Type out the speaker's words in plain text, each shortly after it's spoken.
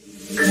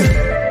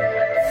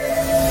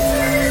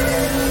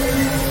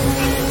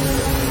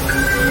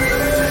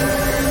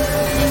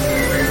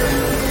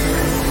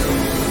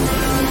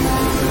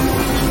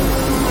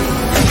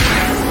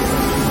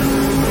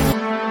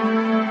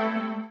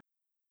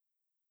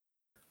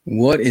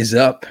What is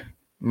up,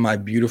 my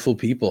beautiful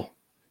people?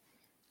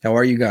 How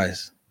are you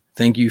guys?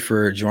 Thank you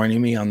for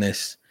joining me on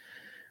this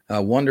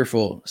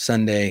wonderful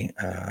Sunday.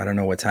 I don't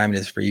know what time it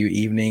is for you,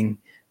 evening,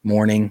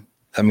 morning.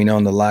 Let me know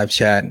in the live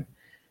chat.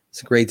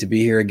 It's great to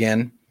be here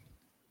again.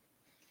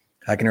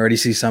 I can already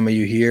see some of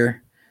you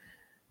here.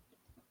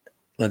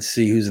 Let's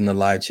see who's in the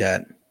live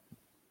chat.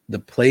 The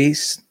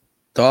place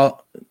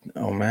thought,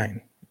 oh man,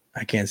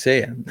 I can't say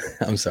it.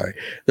 I'm sorry.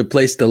 The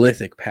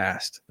Plastolithic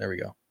past. There we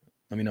go.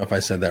 Let me know if I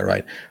said that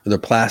right. The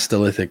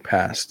Plastolithic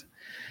past.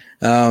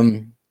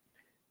 UFO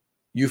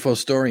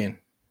Storian,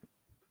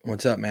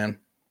 what's up, man?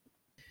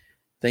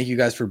 Thank you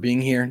guys for being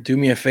here. Do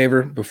me a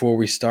favor before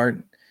we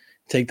start.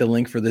 Take the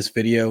link for this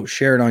video,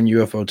 share it on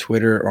UFO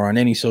Twitter or on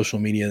any social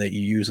media that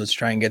you use. Let's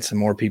try and get some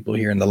more people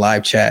here in the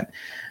live chat.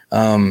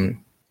 So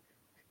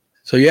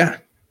yeah,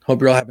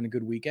 hope you're all having a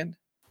good weekend.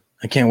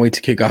 I can't wait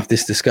to kick off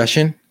this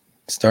discussion,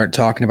 start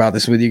talking about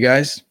this with you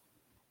guys.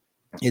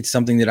 It's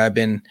something that I've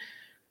been,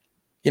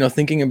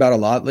 thinking about a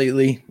lot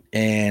lately.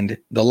 And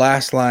the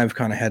last live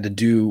kind of had to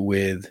do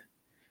with,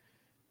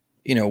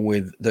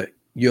 with the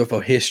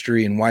UFO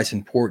history and why it's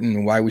important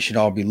and why we should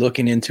all be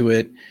looking into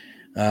it.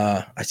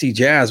 I see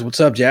Jazz.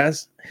 What's up,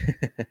 Jazz?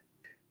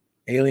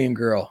 Alien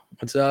Girl.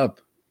 What's up?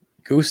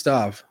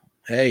 Gustav.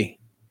 Hey.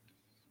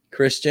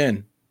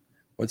 Christian.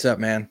 What's up,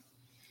 man?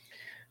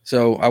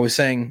 So I was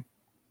saying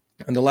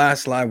in the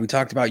last live, we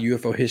talked about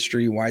UFO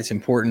history, why it's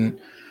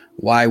important,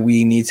 why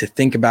we need to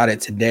think about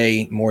it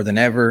today more than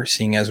ever,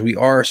 seeing as we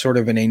are sort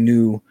of in a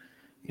new,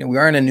 we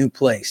are in a new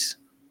place.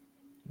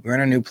 We're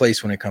in a new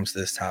place when it comes to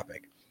this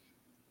topic.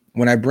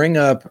 When I bring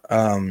up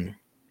the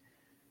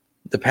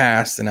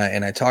past and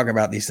I talk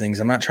about these things,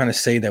 I'm not trying to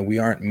say that we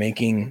aren't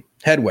making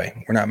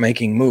headway. We're not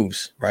making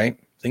moves, right?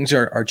 Things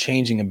are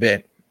changing a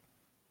bit.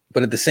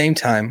 But at the same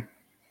time,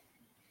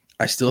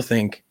 I still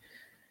think,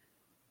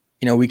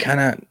 we kind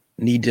of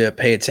need to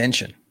pay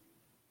attention.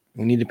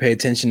 We need to pay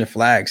attention to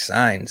flags,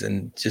 signs,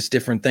 and just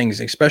different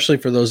things, especially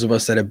for those of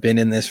us that have been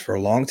in this for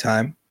a long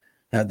time,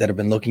 that have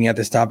been looking at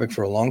this topic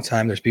for a long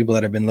time. There's people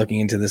that have been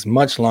looking into this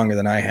much longer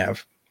than I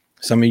have.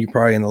 Some of you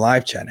probably in the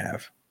live chat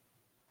have,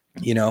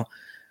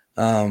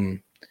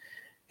 and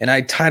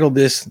I titled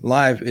this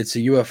live, it's a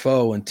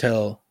UFO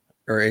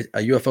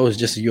a UFO is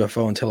just a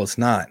UFO until it's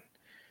not,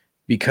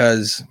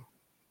 because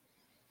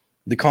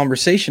the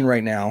conversation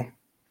right now,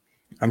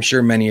 I'm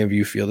sure many of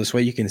you feel this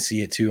way. You can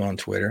see it too on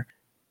Twitter,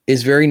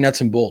 is very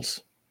nuts and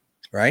bolts,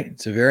 right?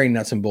 It's a very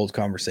nuts and bolts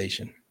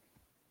conversation.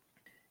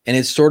 And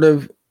it's sort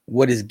of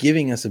what is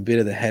giving us a bit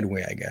of the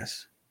headway, I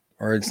guess,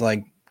 or it's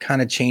like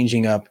kind of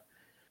changing up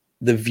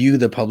the view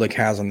the public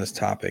has on this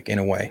topic in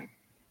a way.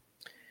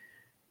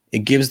 It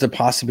gives the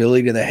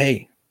possibility that,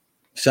 hey,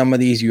 some of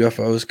these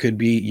UFOs could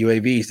be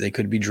UAVs. They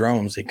could be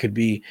drones. They could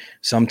be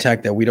some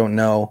tech that we don't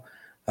know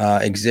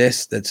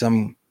exists, that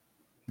some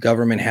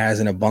government has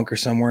in a bunker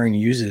somewhere and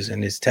uses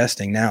and is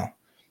testing now.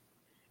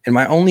 And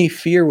my only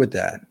fear with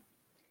that,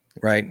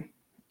 right,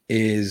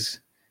 is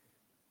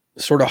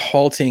sort of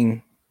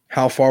halting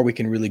how far we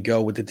can really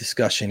go with the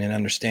discussion and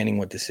understanding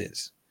what this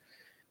is.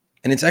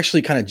 And it's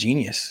actually kind of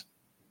genius,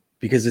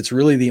 because it's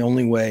really the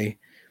only way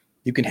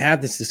you can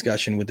have this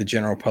discussion with the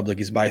general public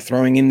is by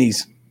throwing in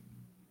these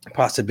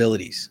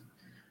possibilities.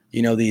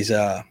 At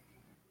the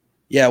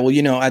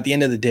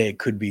end of the day, it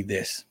could be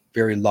this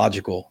very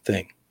logical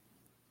thing,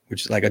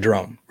 which is like a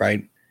drone,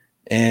 right?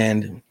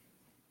 And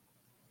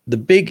the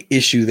big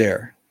issue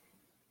there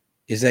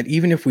is that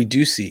even if we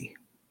do see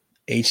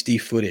HD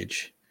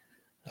footage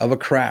of a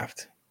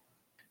craft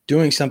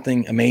doing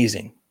something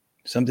amazing,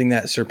 something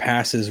that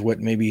surpasses what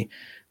maybe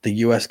the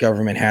US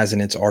government has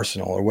in its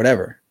arsenal or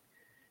whatever,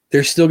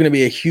 there's still going to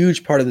be a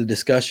huge part of the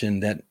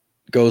discussion that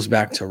goes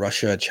back to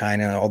Russia,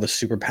 China, all the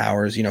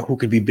superpowers, who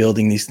could be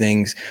building these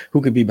things, who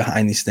could be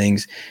behind these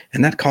things.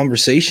 And that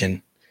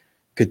conversation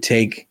could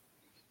take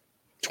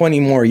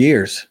 20 more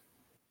years.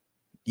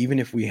 Even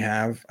if we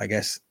have, I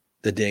guess,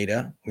 the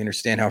data, we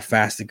understand how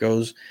fast it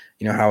goes,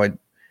 how it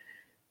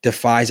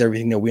defies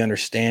everything that we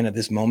understand at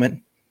this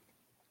moment.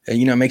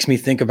 It makes me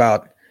think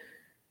about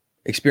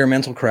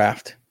experimental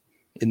craft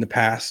in the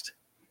past.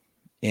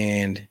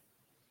 And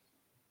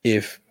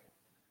if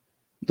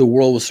the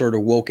world was sort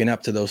of woken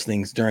up to those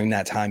things during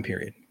that time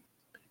period,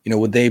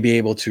 would they be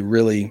able to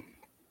really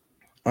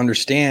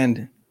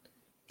understand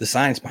the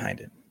science behind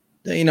it?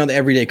 The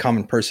everyday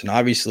common person,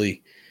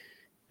 obviously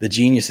the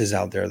geniuses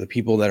out there, the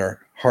people that are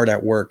hard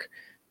at work,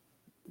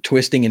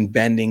 twisting and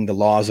bending the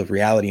laws of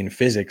reality and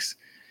physics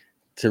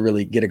to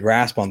really get a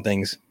grasp on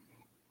things,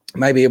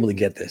 might be able to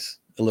get this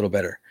a little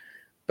better.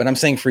 But I'm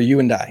saying for you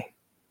and I,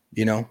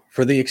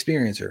 for the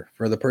experiencer,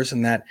 for the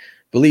person that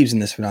believes in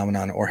this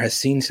phenomenon or has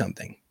seen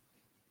something,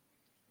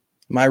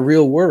 my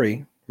real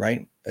worry,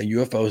 right? A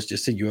UFO is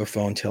just a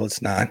UFO until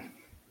it's not,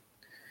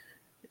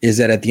 is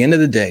that at the end of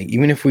the day,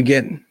 even if we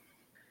get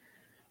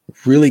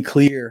really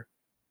clear,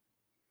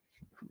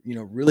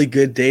 really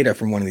good data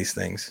from one of these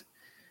things,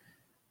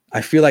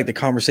 I feel like the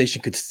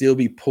conversation could still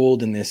be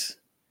pulled in this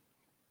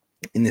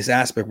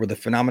aspect where the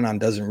phenomenon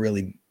doesn't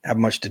really have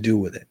much to do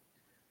with it,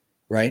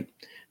 right?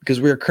 Because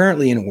we are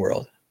currently in a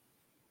world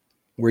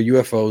where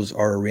UFOs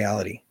are a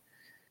reality.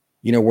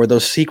 Where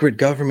those secret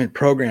government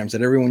programs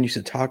that everyone used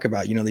to talk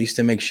about, they used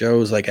to make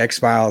shows like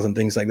X-Files and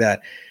things like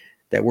that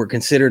were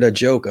considered a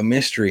joke, a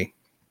mystery,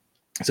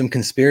 some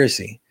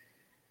conspiracy.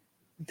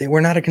 They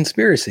were not a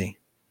conspiracy,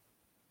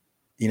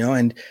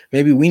 and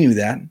maybe we knew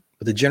that,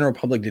 but the general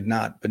public did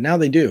not. But now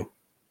they do.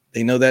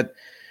 They know that,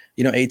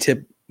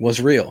 ATIP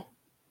was real.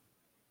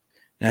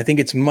 And I think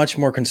it's much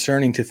more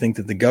concerning to think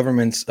that the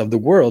governments of the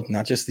world,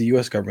 not just the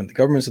US government, the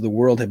governments of the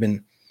world have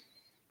been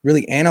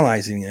really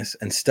analyzing this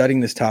and studying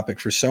this topic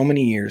for so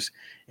many years,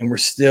 and we're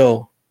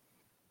still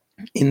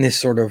in this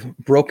sort of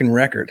broken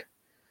record.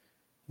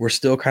 We're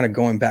still kind of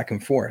going back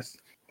and forth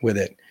with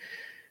it.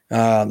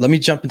 Let me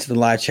jump into the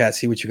live chat,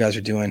 see what you guys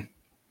are doing,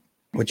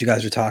 what you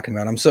guys are talking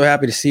about. I'm so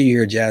happy to see you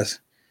here, Jazz.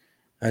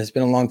 It's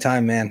been a long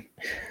time, man.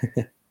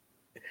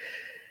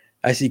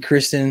 I see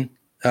Christian,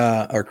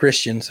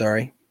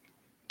 sorry.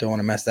 Don't want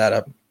to mess that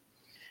up.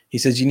 He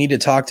says, you need to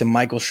talk to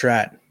Michael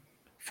Schratt,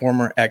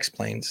 former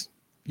X-Planes.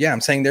 Yeah,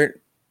 I'm saying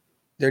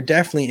there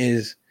definitely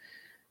is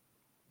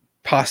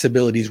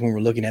possibilities when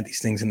we're looking at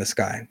these things in the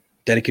sky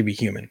that it could be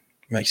human,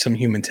 like some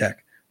human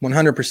tech,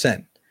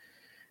 100%.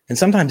 And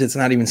sometimes it's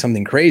not even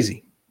something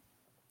crazy.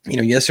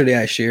 Yesterday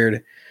I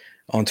shared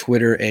on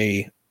Twitter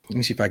let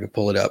me see if I could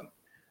pull it up.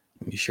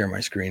 Let me share my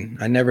screen.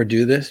 I never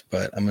do this,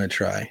 but I'm going to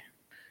try.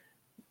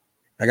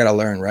 I got to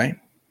learn, right?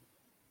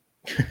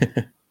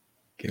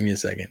 Give me a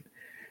second.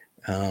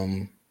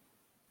 I'm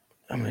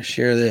going to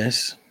share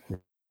this.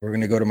 We're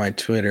going to go to my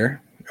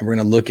Twitter and we're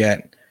going to look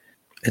at,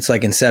 it's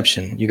like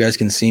Inception. You guys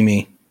can see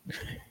me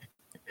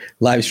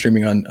live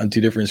streaming on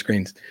two different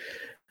screens.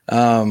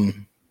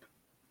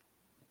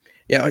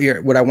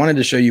 Here, what I wanted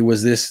to show you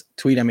was this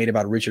tweet I made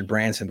about Richard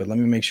Branson, but let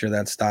me make sure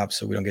that stops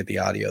so we don't get the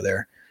audio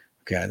there.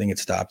 Okay, I think it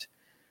stopped.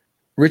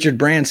 Richard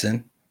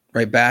Branson,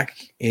 right back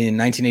in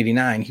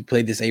 1989, he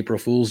played this April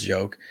Fool's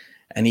joke,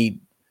 and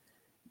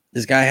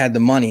this guy had the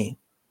money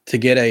to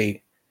get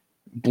a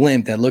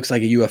blimp that looks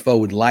like a UFO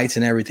with lights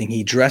and everything.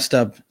 He dressed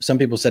up. Some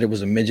people said it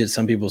was a midget.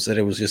 Some people said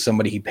it was just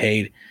somebody he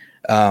paid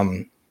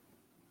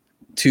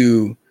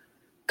to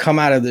come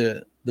out of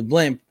the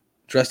blimp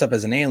dressed up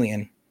as an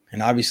alien.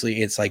 And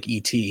obviously it's like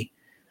E.T.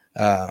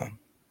 Let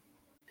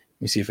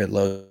me see if it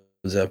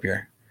loads up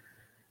here.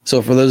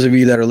 So for those of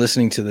you that are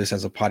listening to this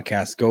as a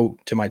podcast, go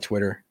to my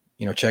Twitter,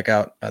 check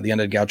out the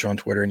Undead Gaucho on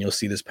Twitter, and you'll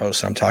see this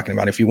post I'm talking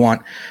about if you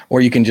want,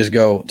 or you can just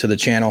go to the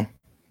channel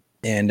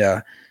and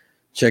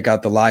check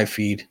out the live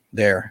feed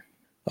there.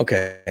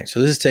 Okay, so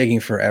this is taking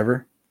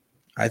forever.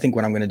 I think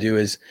what I'm going to do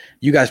is,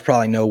 you guys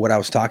probably know what I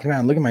was talking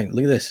about. Look at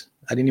this.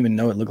 I didn't even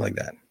know it looked like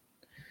that.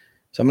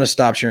 So I'm going to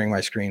stop sharing my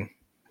screen.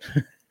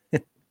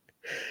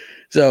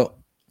 So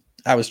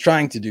I was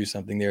trying to do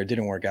something there. It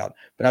didn't work out.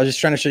 But I was just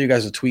trying to show you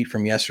guys a tweet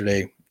from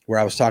yesterday where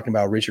I was talking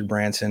about Richard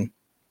Branson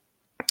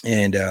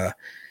and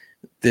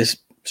this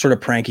sort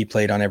of prank he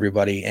played on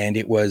everybody. And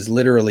it was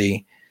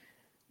literally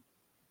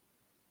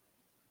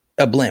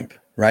a blimp,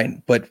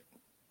 right? But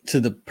to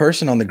the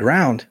person on the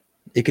ground,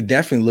 it could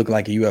definitely look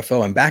like a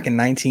UFO. And back in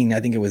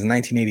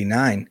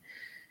 1989,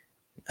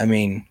 I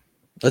mean,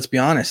 let's be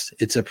honest,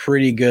 it's a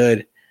pretty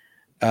good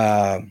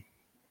UFO,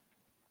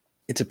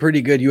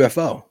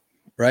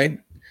 right?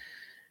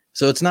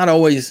 So it's not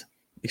always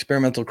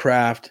experimental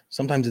craft.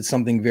 Sometimes it's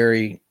something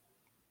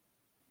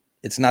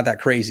it's not that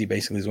crazy,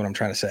 basically, is what I'm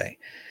trying to say.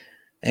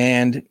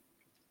 And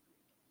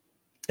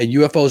a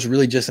UFO is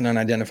really just an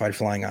unidentified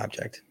flying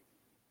object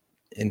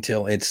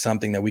until it's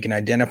something that we can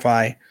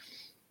identify.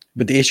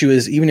 But the issue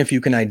is, even if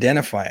you can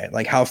identify it,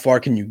 like how far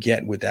can you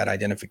get with that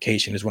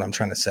identification is what I'm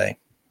trying to say.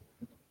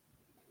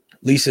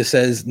 Lisa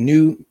says,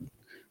 let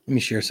me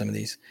share some of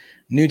these.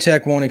 New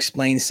tech won't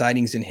explain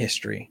sightings in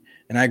history.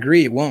 And I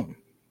agree, it won't.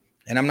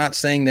 And I'm not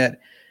saying that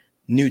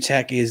new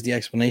tech is the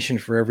explanation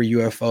for every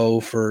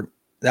UFO.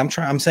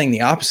 I'm saying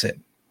the opposite.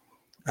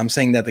 I'm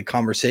saying that the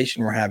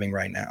conversation we're having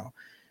right now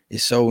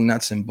is so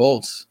nuts and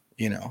bolts,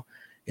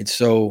 it's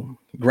so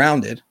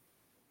grounded,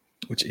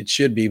 which it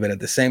should be, but at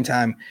the same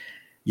time,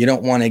 you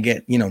don't want to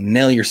get,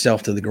 nail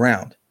yourself to the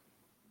ground.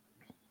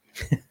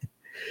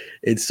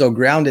 It's so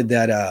grounded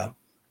that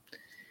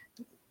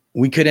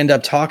we could end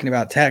up talking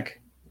about tech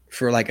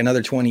for like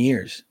another 20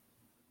 years.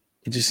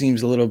 It just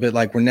seems a little bit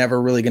like we're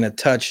never really going to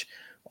touch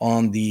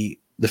on the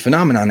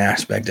phenomenon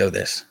aspect of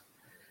this.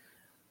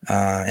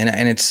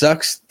 And it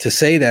sucks to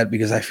say that,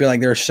 because I feel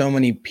like there are so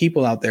many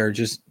people out there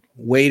just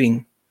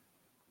waiting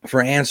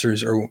for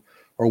answers or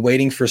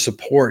waiting for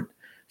support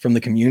from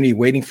the community,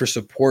 waiting for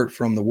support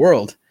from the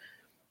world,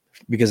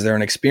 because they're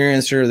an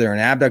experiencer, they're an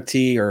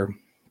abductee, or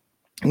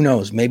who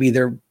knows, maybe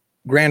their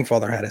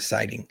grandfather had a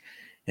sighting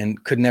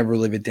and could never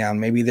live it down.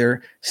 Maybe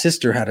their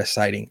sister had a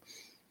sighting.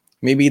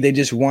 Maybe they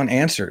just want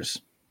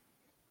answers,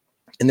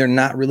 and they're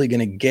not really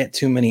going to get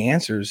too many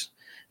answers,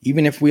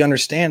 even if we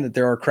understand that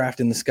there are craft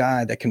in the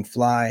sky that can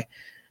fly,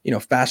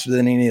 faster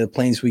than any of the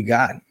planes we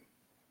got.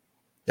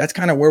 That's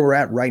kind of where we're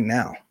at right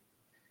now.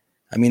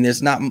 I mean,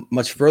 there's not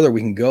much further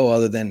we can go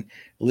other than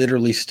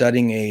literally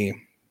studying a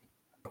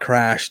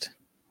crashed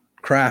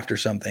craft or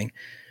something.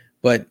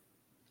 But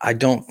I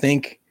don't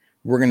think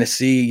we're going to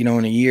see, in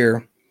a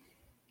year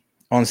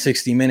on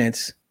 60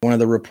 Minutes, one of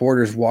the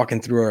reporters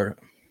walking through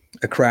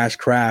a crashed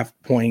craft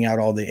pointing out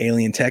all the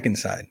alien tech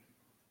inside,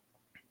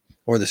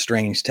 or the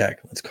strange tech.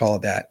 Let's call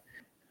it that.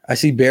 I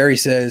see Barry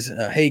says,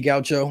 hey,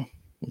 Gaucho.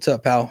 What's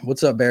up, pal?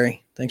 What's up,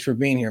 Barry? Thanks for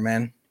being here,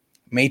 man.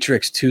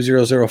 Matrix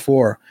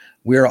 2004.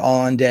 We're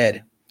all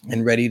undead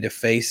and ready to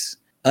face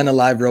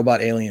unalive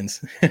robot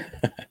aliens.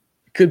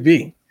 Could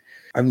be.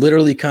 I've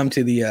literally come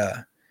to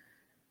the,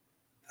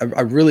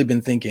 I've really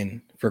been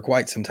thinking for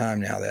quite some time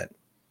now that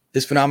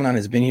this phenomenon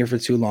has been here for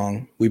too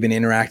long. We've been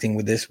interacting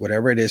with this,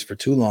 whatever it is, for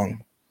too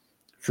long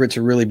for it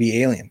to really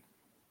be alien.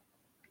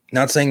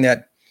 Not saying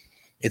that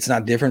it's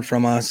not different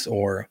from us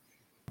or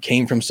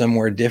came from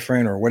somewhere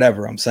different or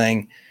whatever. I'm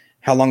saying,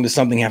 how long does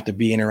something have to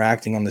be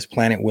interacting on this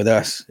planet with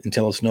us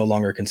until it's no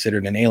longer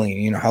considered an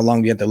alien? How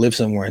long do you have to live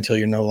somewhere until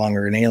you're no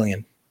longer an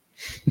alien?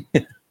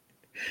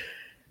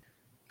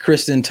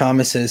 Kristen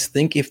Thomas says,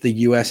 think if the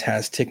U.S.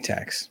 has Tic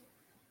Tacs.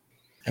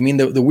 I mean,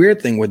 the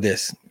weird thing with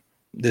this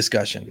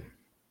discussion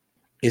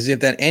is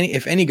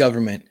if any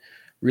government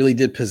really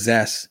did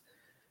possess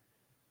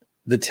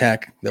the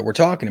tech that we're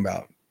talking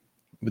about,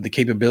 with the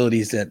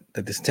capabilities that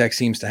this tech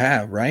seems to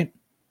have, right?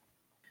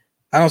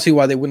 I don't see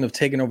why they wouldn't have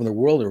taken over the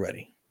world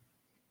already.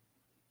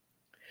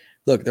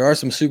 Look, there are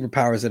some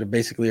superpowers that have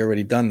basically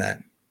already done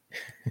that.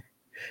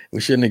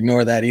 We shouldn't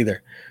ignore that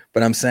either.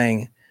 But I'm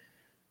saying,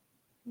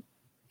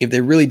 if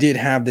they really did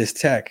have this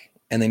tech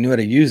and they knew how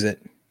to use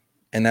it,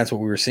 and that's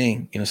what we were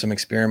seeing, some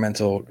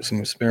experimental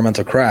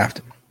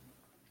craft,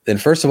 then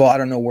first of all, I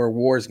don't know where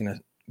war is going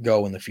to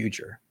go in the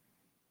future.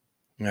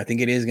 And I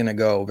think it is going to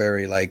go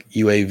very like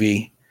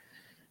UAV,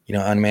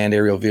 unmanned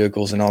aerial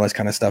vehicles and all this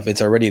kind of stuff.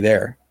 It's already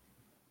there.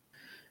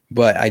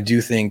 But I do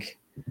think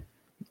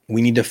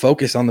we need to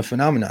focus on the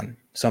phenomenon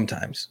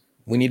sometimes.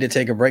 We need to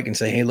take a break and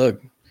say, hey,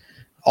 look,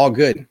 all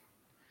good.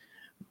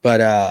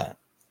 But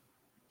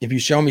if you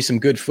show me some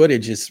good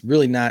footage, it's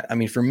really not,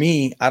 for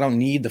me, I don't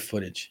need the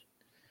footage.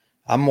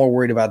 I'm more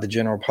worried about the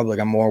general public.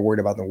 I'm more worried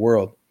about the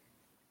world.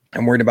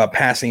 I'm worried about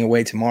passing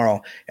away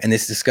tomorrow and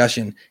this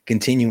discussion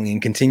continuing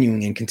and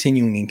continuing and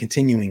continuing and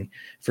continuing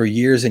for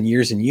years and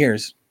years and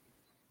years.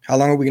 How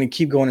long are we going to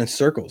keep going in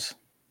circles?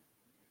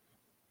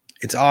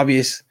 It's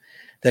obvious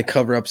that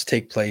cover-ups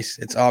take place.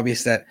 It's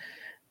obvious that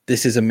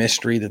this is a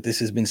mystery, that this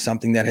has been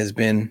something that has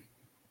been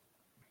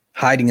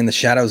hiding in the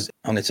shadows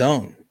on its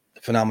own.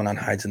 The phenomenon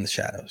hides in the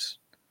shadows.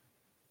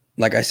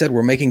 Like I said,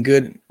 we're making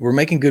good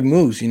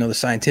moves. The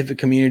scientific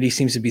community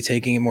seems to be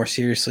taking it more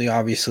seriously.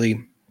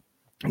 Obviously,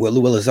 what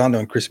Lou Elizondo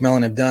and Chris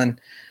Mellon have done,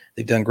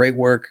 they've done great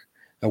work.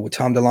 What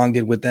Tom DeLonge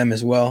did with them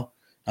as well.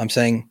 I'm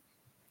saying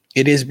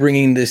it is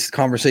bringing this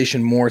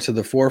conversation more to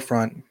the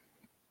forefront.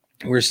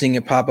 We're seeing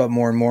it pop up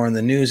more and more in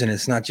the news, and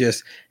it's not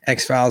just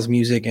X-Files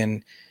music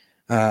and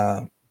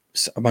a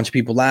bunch of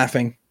people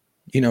laughing,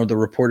 the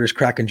reporters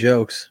cracking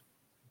jokes.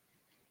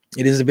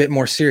 It is a bit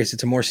more serious.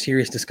 It's a more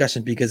serious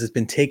discussion because it's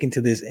been taken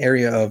to this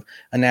area of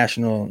a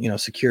national,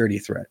 security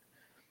threat.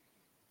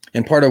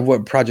 And part of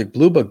what Project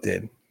Blue Book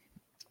did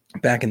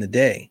back in the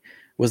day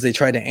was they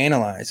tried to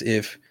analyze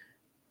if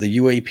the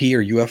UAP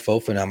or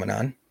UFO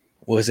phenomenon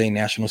was a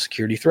national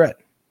security threat.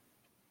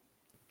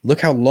 Look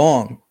how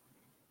long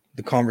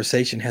the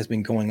conversation has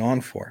been going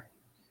on for.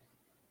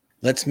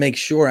 Let's make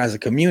sure as a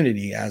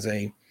community, as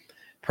a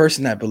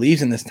person that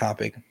believes in this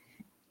topic,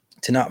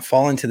 to not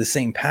fall into the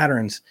same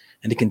patterns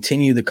and to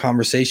continue the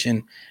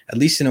conversation, at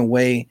least in a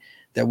way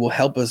that will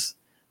help us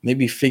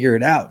maybe figure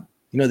it out.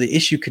 The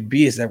issue could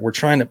be is that we're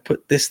trying to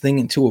put this thing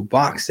into a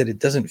box that it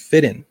doesn't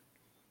fit in.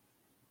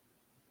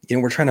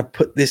 We're trying to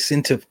put this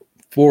into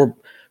four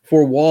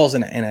walls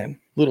and a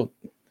little,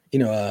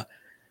 a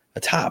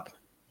top.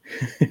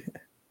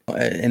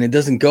 And it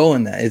doesn't go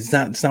in that. It's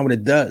not what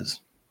it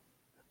does.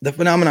 The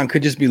phenomenon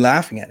could just be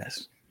laughing at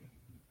us,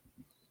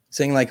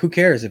 saying like, who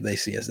cares if they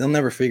see us? They'll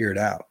never figure it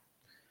out.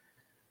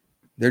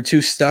 They're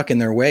too stuck in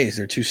their ways.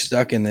 They're too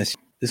stuck in this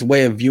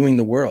way of viewing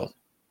the world.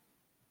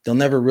 They'll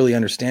never really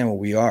understand what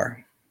we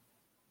are.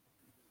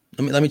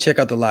 Let me check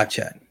out the live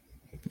chat.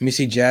 Let me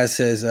see. Jazz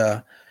says,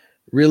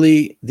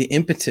 really, the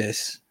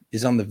impetus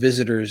is on the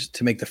visitors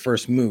to make the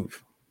first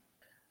move.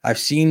 I've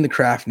seen the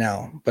craft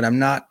now, but I'm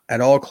not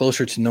at all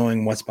closer to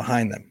knowing what's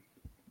behind them.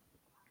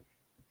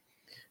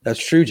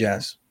 That's true,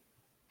 Jazz.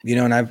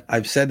 And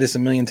I've said this a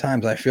million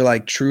times. I feel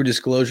like true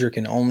disclosure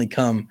can only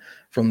come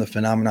from the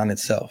phenomenon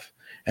itself.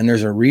 And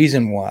there's a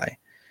reason why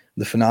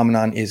the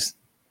phenomenon has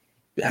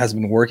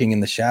been working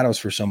in the shadows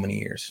for so many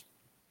years.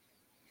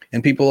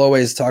 And people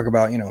always talk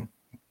about,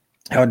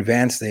 how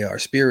advanced they are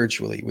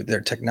spiritually with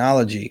their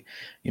technology,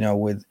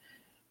 with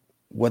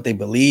what they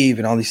believe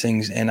and all these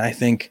things. And I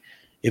think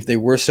if they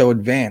were so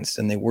advanced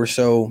and they were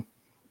so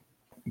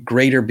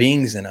greater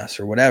beings than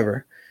us or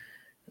whatever,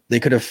 they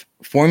could have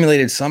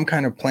formulated some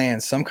kind of plan,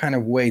 some kind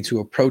of way to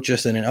approach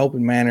us in an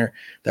open manner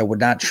that would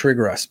not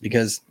trigger us,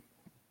 because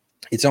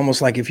it's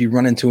almost like if you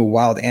run into a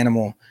wild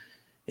animal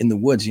in the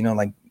woods,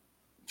 like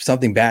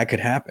something bad could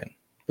happen.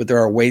 But there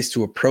are ways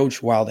to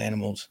approach wild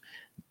animals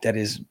that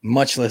is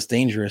much less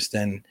dangerous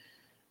than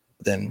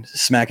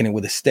smacking it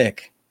with a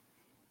stick.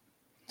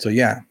 So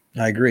yeah,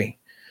 I agree.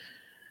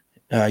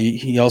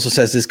 He also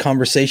says this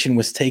conversation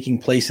was taking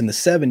place in the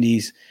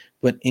 70s,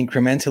 but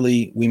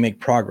incrementally we make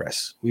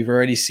progress. We've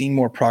already seen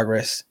more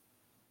progress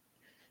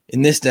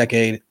in this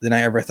decade than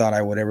I ever thought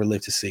I would ever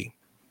live to see.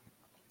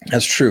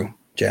 That's true,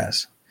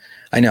 Jazz.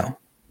 I know.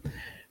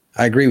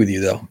 I agree with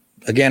you, though.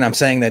 Again, I'm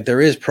saying that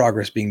there is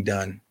progress being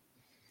done.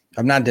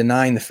 I'm not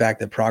denying the fact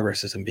that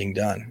progress isn't being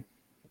done.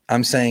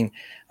 I'm saying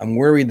I'm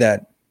worried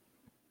that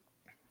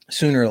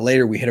sooner or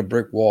later we hit a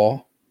brick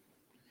wall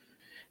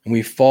and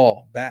we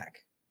fall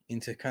back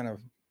into kind of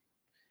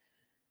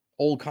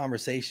old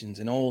conversations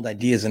and old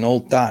ideas and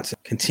old thoughts,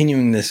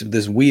 continuing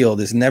this wheel,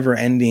 this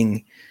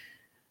never-ending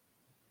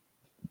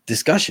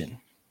discussion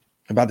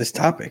about this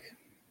topic.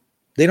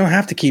 They don't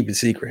have to keep it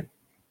secret.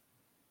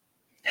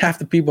 Half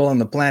the people on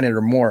the planet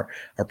or more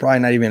are probably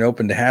not even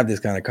open to have this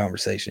kind of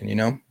conversation, you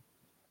know?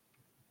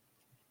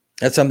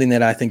 That's something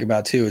that I think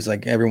about too. Is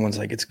like everyone's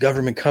like, it's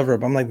government cover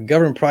up. I'm like, the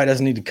government probably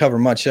doesn't need to cover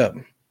much up.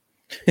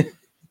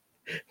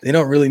 They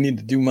don't really need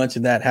to do much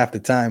of that half the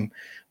time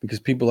because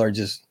people are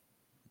just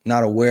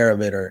not aware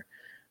of it, or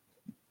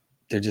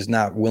they're just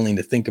not willing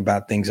to think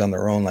about things on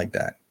their own like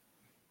that.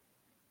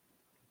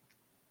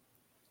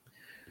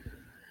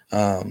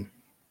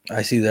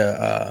 I see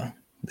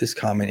this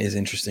comment is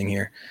interesting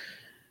here.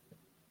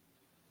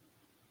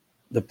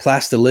 The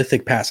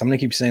plastolithic past. I'm going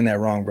to keep saying that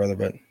wrong, brother,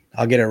 but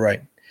I'll get it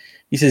right.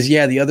 He says,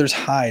 yeah, the others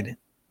hide.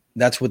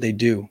 That's what they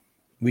do.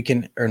 We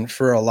can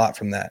infer a lot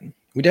from that.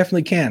 We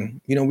definitely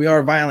can. You know, we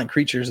are violent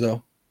creatures,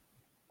 though.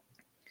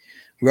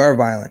 We are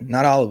violent.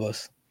 Not all of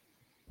us.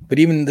 But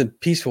even the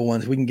peaceful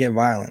ones, we can get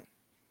violent.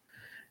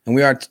 And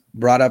we are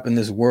brought up in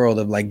this world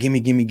of like, gimme,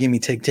 gimme, gimme,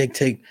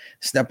 take,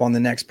 step on the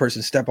next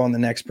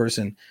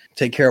person,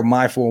 take care of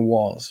my four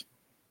walls.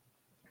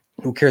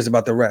 Who cares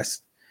about the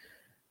rest?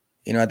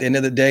 You know, at the end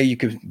of the day, you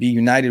could be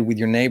united with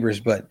your neighbors,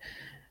 but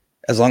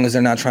as long as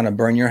they're not trying to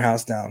burn your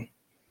house down.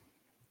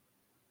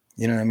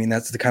 You know what I mean?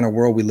 That's the kind of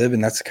world we live in.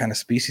 That's the kind of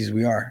species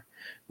we are.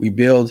 We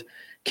build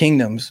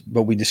kingdoms,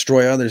 but we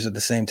destroy others at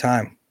the same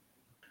time.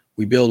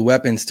 We build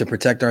weapons to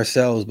protect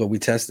ourselves, but we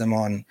test them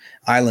on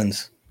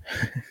islands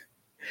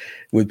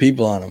with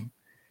people on them.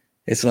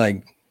 It's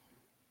like,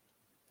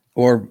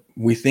 or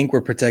we think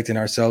we're protecting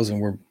ourselves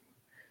and we're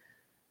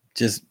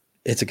just,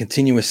 it's a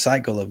continuous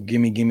cycle of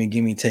gimme, gimme,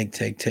 gimme,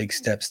 take,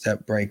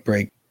 step, break,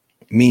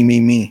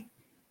 me.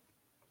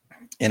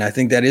 And I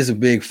think that is a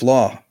big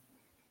flaw.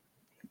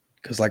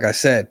 Because like I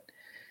said,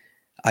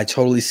 I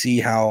totally see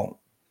how,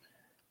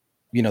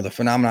 you know, the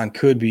phenomenon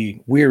could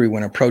be weary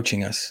when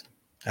approaching us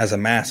as a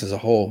mass, as a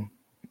whole.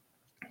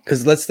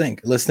 Because let's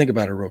think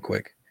about it real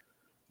quick.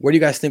 Where do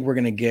you guys think we're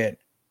going to get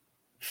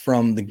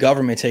from the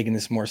government taking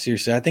this more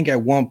seriously? I think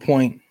at one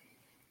point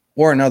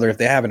or another, if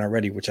they haven't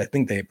already, which I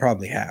think they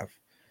probably have,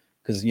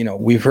 because, you know,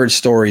 we've heard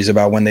stories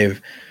about when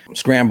they've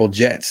scrambled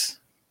jets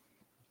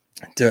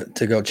to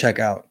go check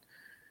out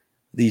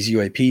these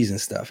UAPs and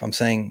stuff. I'm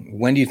saying,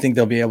 when do you think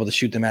they'll be able to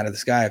shoot them out of the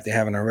sky if they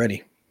haven't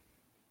already?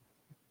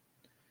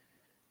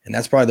 And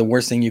that's probably the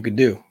worst thing you could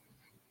do.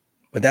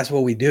 But that's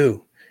what we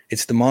do.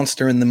 It's the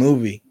monster in the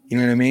movie. You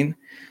know what I mean?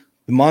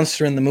 The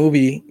monster in the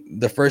movie,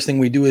 the first thing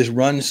we do is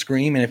run,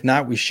 scream, and if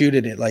not, we shoot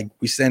at it. Like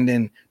we send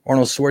in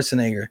Arnold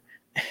Schwarzenegger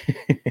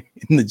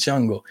in the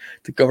jungle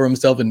to cover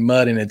himself in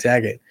mud and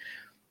attack it.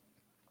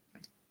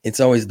 It's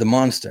always the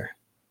monster.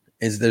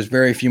 There's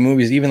very few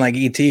movies, even like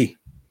E.T.,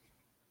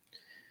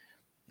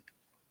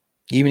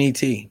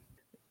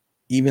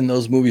 even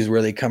those movies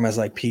where they come as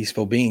like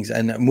peaceful beings.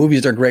 And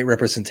movies are great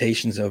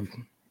representations of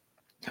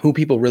who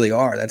people really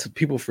are. That's what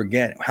people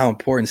forget, how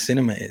important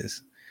cinema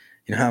is,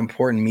 you know, how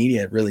important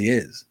media really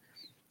is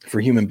for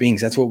human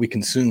beings. That's what we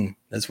consume.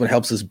 That's what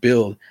helps us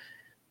build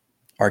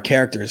our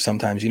characters.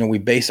 Sometimes, you know, we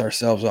base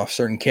ourselves off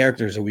certain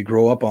characters that we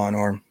grow up on,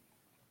 or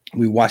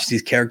we watch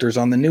these characters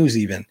on the news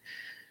even,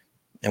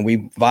 and we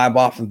vibe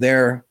off of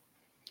their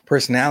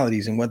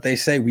personalities and what they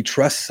say. We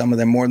trust some of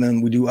them more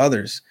than we do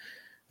others.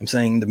 I'm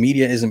saying the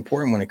media is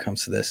important when it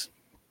comes to this.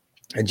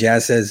 And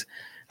Jazz says,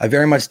 I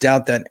very much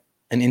doubt that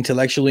an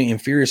intellectually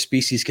inferior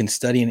species can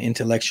study an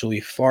intellectually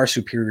far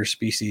superior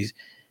species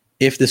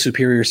if the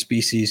superior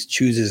species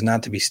chooses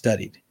not to be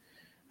studied.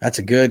 That's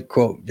a good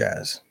quote,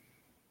 Jazz.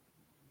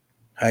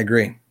 I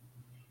agree.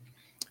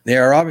 They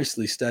are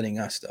obviously studying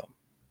us, though.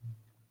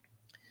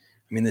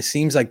 I mean, this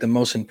seems like the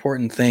most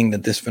important thing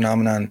that this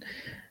phenomenon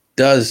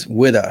does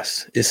with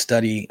us is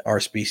study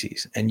our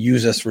species and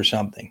use us for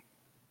something.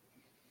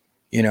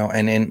 You know,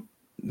 and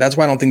that's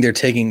why I don't think they're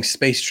taking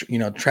space, you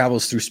know,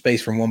 travels through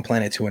space from one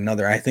planet to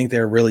another. I think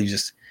they're really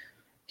just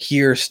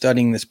here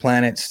studying this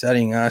planet,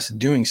 studying us,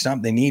 doing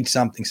something. They need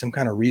something, some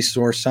kind of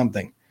resource,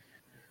 something.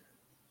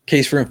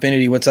 Case for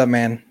Infinity, what's up,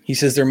 man? He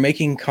says they're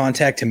making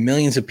contact to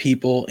millions of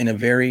people in a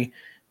very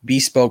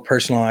bespoke,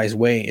 personalized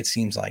way. It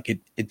seems like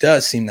it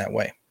does seem that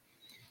way.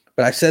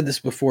 But I've said this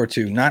before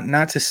too,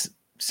 not to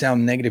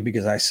sound negative,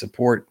 because I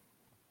support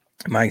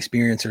my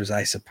experiencers.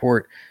 I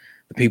support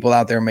the people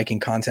out there making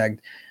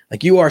contact.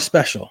 Like, you are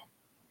special.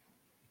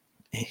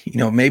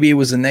 Maybe it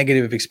was a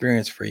negative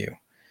experience for you.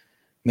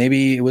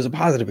 Maybe it was a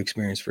positive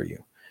experience for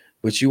you,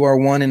 but you are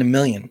one in a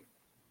million.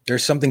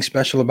 There's something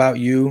special about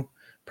you,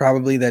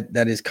 probably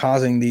that is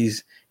causing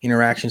these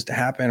interactions to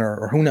happen,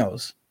 or who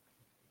knows.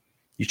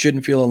 You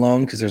shouldn't feel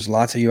alone because there's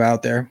lots of you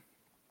out there.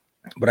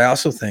 But I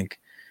also think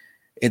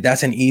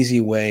that's an easy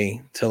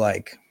way to,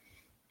 like,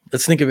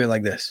 let's think of it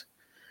like this.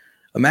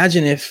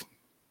 Imagine if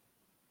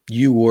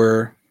you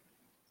were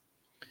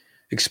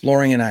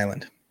exploring an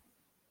island,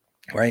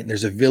 right?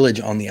 There's a village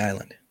on the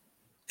island,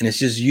 and it's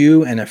just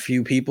you and a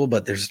few people,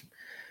 but there's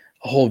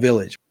a whole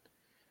village.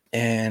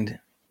 And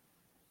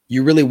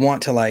you really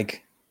want to,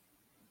 like,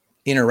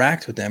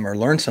 interact with them or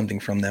learn something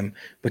from them,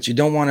 but you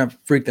don't want to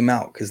freak them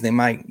out because they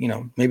might,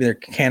 maybe they're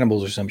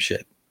cannibals or some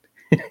shit.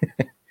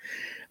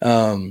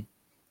 How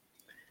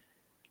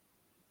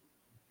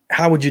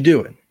would you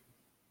do it?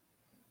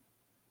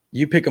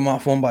 You pick them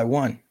off one by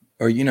one,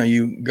 or,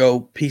 you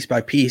go piece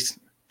by piece,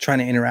 trying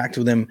to interact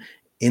with them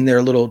in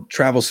their little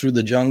travels through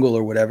the jungle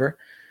or whatever.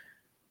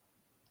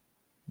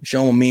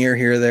 Show them a mirror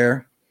here or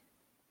there,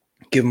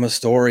 give them a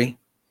story,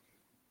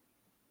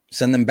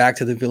 send them back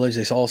to the village.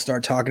 They all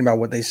start talking about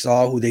what they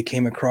saw, who they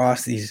came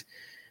across, these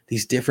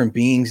different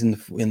beings in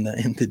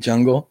the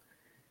jungle.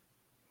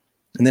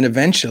 And then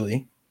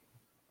eventually,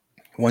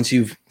 once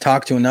you've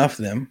talked to enough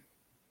of them,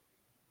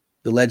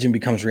 the legend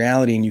becomes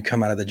reality, and you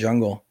come out of the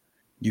jungle.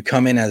 You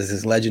come in as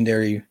this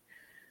legendary,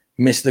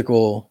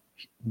 mystical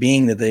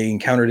being that they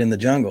encountered in the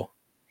jungle.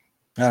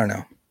 I don't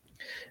know.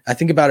 I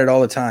think about it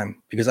all the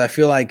time because I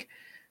feel like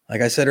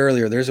I said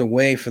earlier, there's a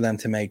way for them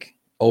to make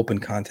open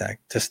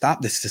contact, to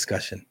stop this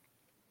discussion,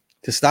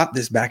 to stop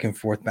this back and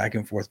forth,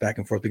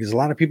 because a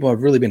lot of people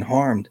have really been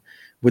harmed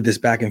with this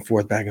back and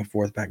forth.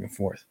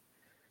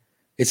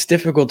 It's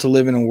difficult to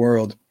live in a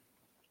world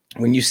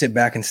when you sit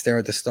back and stare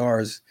at the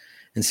stars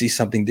and see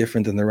something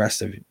different than the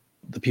rest of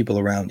the people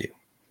around you.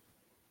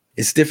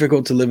 It's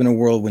difficult to live in a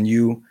world when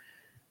you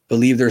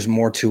believe there's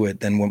more to it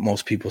than what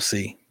most people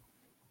see.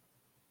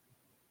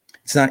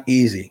 It's not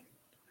easy.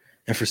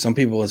 And for some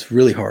people, it's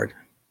really hard.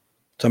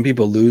 Some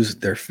people lose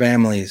their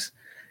families,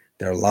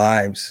 their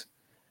lives.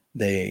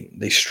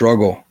 They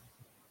struggle.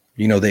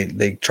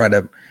 They try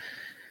to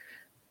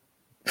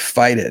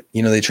fight it.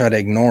 They try to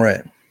ignore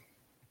it.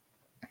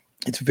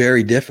 It's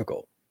very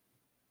difficult.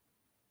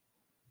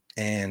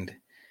 And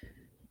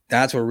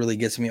that's what really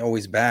gets me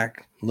always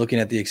back, looking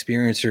at the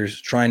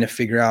experiencers, trying to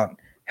figure out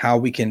how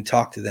we can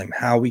talk to them,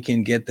 how we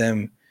can get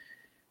them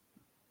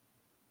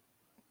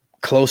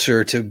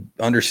closer to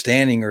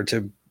understanding or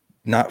to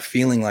not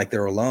feeling like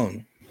they're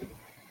alone.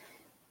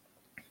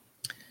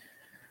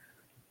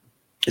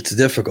 It's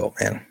difficult,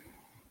 man.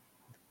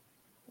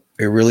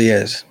 It really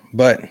is.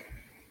 But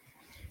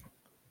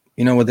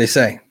you know what they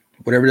say,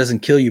 whatever doesn't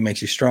kill you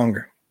makes you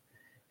stronger.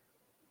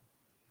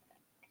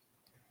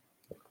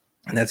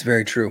 And that's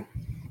very true.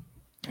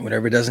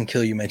 Whatever doesn't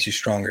kill you makes you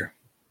stronger.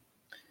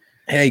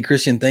 Hey,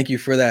 Christian, thank you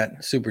for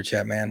that super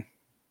chat, man.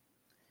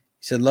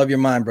 He said, love your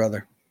mind,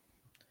 brother.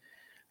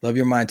 Love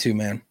your mind too,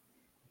 man.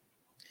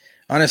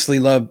 Honestly,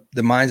 love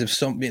the minds of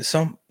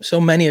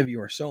so many of you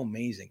are so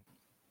amazing.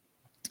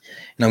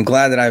 And I'm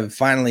glad that I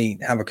finally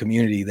have a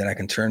community that I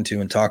can turn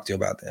to and talk to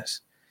about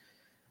this.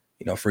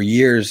 For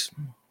years,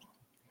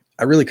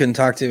 I really couldn't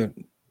talk to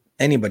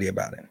anybody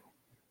about it.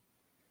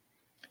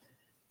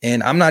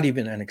 And I'm not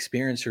even an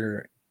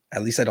experiencer.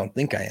 At least I don't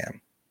think I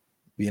am.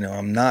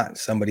 I'm not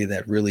somebody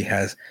that really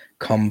has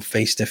come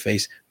face to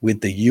face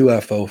with the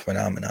UFO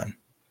phenomenon.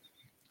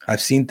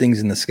 I've seen things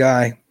in the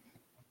sky.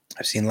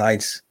 I've seen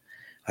lights.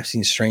 I've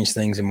seen strange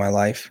things in my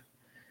life.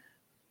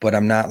 But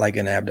I'm not like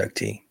an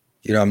abductee.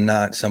 I'm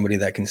not somebody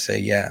that can say,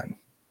 yeah,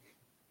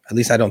 at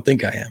least I don't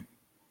think I am.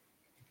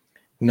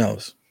 Who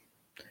knows?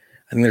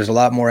 I think there's a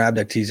lot more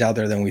abductees out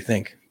there than we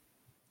think.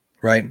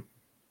 Right?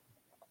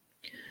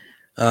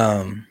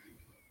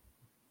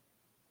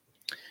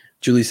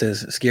 Julie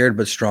says, scared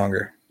but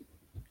stronger.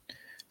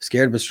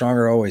 Scared but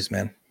stronger always,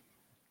 man.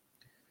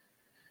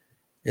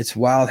 It's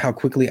wild how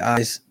quickly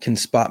eyes can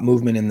spot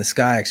movement in the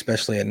sky,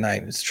 especially at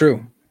night. It's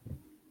true.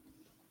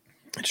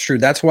 It's true.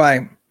 That's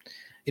why,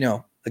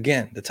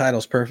 again, the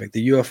title's perfect.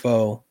 The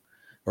UFO,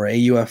 or a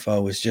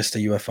UFO, is just a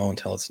UFO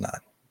until it's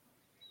not.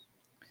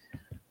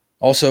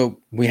 Also,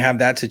 we have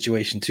that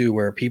situation too,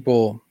 where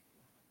people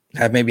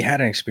have maybe had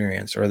an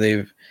experience or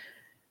they've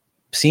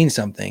seen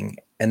something,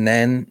 and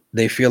then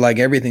they feel like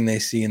everything they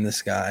see in the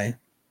sky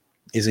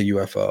is a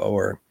UFO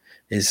or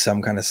is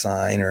some kind of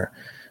sign or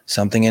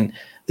something. And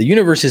the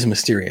universe is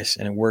mysterious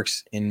and it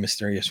works in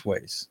mysterious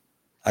ways.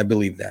 I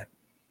believe that.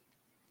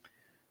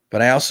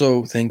 But I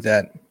also think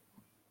that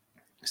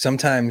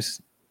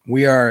sometimes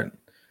we are,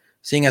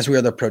 seeing as we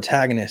are the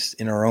protagonists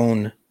in our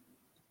own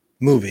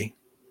movie,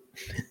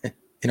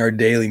 in our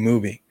daily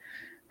movie,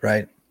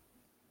 right?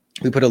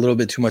 We put a little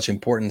bit too much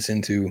importance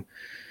into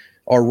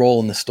our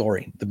role in the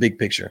story, the big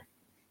picture.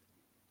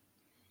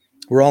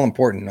 We're all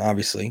important,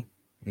 obviously.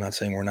 I'm not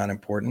saying we're not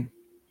important,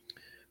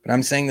 but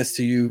I'm saying this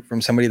to you from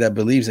somebody that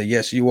believes that,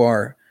 yes, you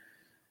are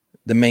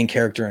the main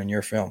character in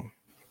your film.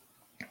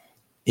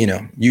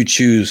 You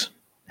choose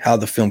how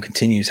the film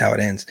continues, how it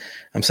ends.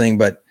 I'm saying,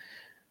 but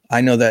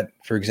I know that,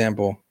 for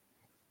example,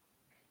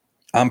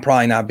 I'm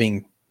probably not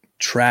being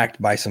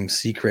tracked by some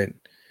secret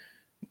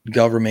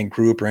government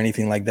group or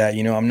anything like that.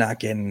 I'm not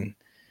getting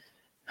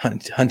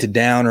hunted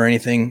down or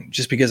anything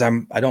just because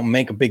I don't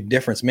make a big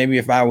difference. Maybe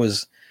if I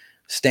was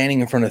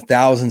standing in front of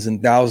thousands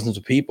and thousands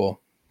of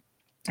people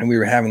and we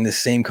were having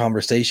this same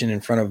conversation in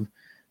front of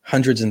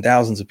hundreds and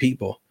thousands of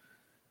people,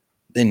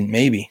 then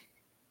maybe.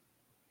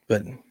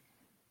 But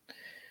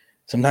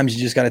sometimes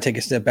you just got to take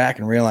a step back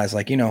and realize,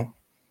 like,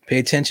 pay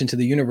attention to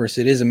the universe.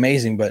 It is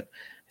amazing, but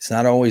it's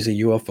not always a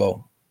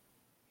UFO.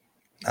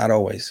 Not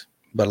always,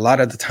 but a lot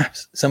of the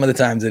times, some of the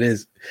times it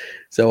is.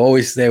 So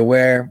always stay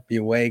aware, be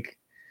awake.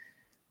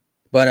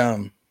 But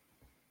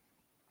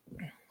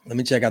let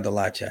me check out the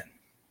live chat.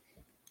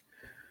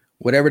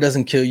 Whatever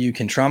doesn't kill you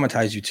can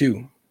traumatize you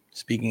too.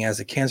 Speaking as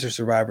a cancer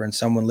survivor and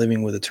someone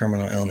living with a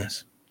terminal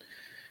illness.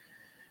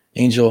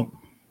 Angel,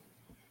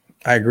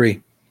 I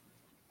agree.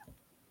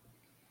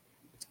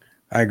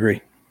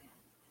 And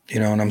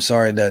I'm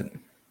sorry that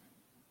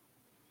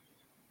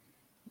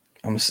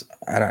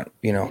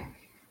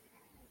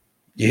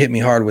you hit me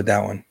hard with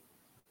that one.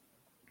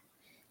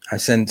 I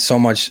send so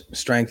much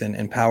strength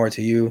and power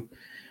to you.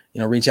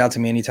 Reach out to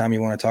me anytime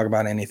you want to talk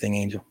about anything,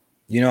 Angel.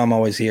 I'm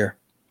always here.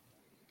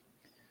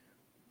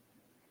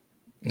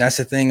 And that's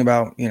the thing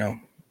about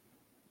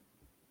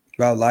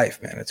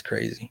life, man. It's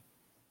crazy.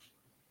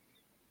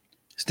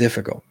 It's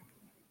difficult.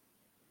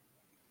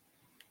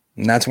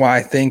 And that's why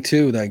I think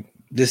too, like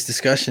this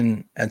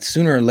discussion, and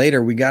sooner or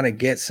later, we got to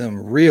get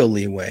some real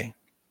leeway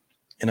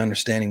in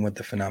understanding what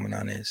the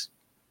phenomenon is.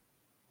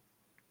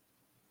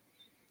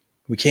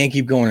 We can't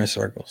keep going in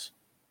circles.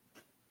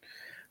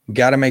 We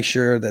got to make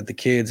sure that the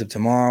kids of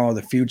tomorrow,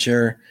 the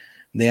future,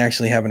 they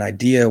actually have an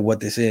idea what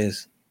this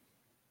is.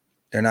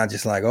 They're not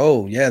just like,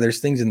 oh, yeah, there's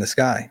things in the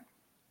sky.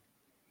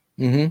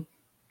 My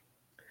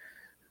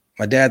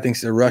dad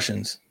thinks they're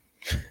Russians.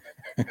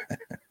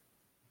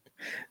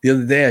 The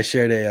other day, I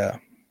shared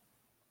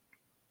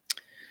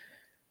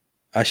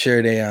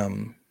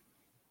a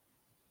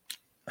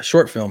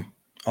short film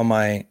on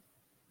my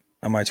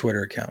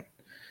Twitter account,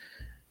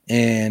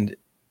 and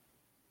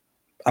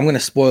I'm going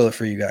to spoil it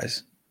for you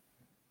guys.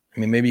 I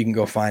mean, maybe you can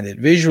go find it.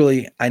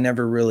 Visually, I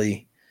never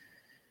really,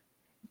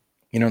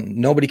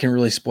 nobody can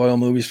really spoil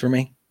movies for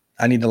me.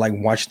 I need to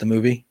watch the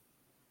movie.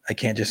 I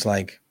can't just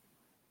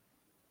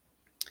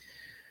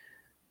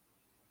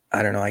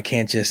I don't know. I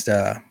can't just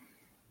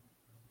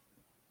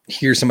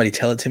hear somebody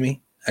tell it to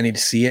me. I need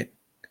to see it,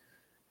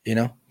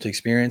 to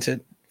experience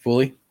it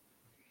fully.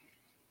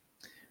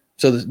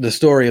 So the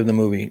story of the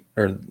movie,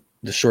 or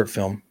the short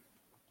film,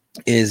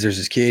 is there's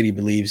this kid, he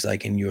believes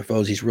in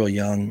UFOs. He's real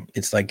young.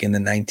 It's in the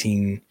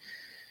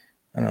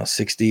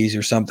 60s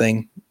or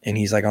something. And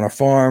he's on a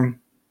farm,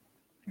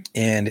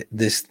 and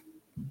this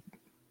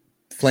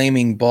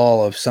flaming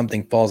ball of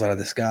something falls out of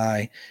the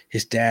sky.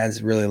 His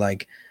dad's really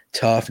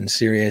tough and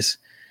serious.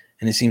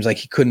 And it seems like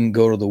he couldn't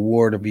go to the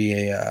war to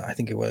be I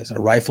think it was a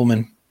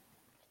rifleman.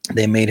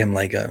 They made him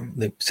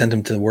they sent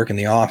him to work in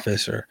the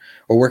office or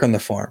work on the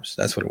farms.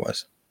 That's what it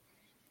was.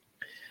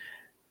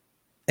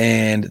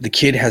 And the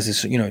kid has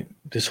this,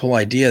 this whole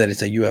idea that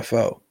it's a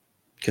UFO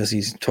because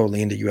he's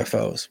totally into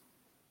UFOs.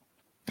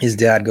 His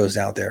dad goes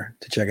out there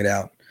to check it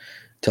out,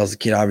 tells the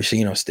kid,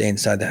 obviously, stay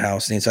inside the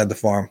house, stay inside the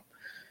farm.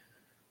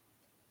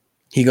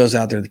 He goes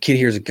out there. The kid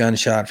hears a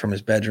gunshot from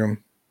his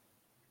bedroom.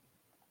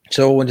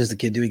 So what does the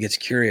kid do? He gets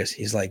curious.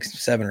 He's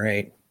 7 or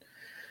 8.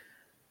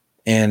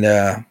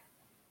 And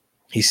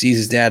he sees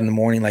his dad in the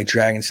morning,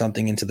 dragging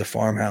something into the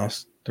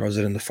farmhouse, throws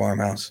it in the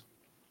farmhouse.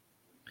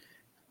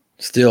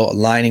 Still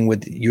aligning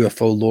with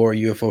UFO lore,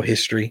 UFO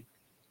history,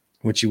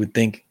 which you would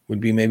think would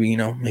be maybe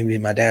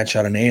my dad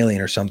shot an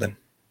alien or something.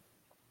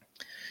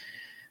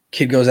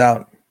 Kid goes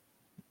out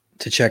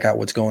to check out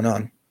what's going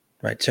on,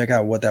 right? Check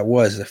out what that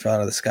was that fell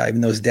out of the sky,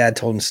 even though his dad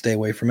told him to stay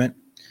away from it.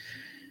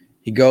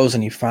 He goes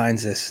and he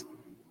finds this.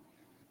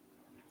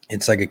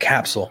 It's like a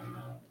capsule,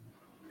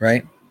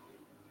 right?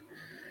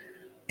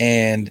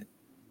 And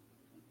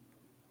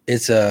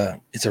it's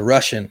a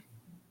Russian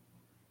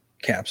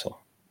capsule.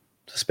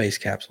 It's a space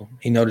capsule.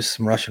 He noticed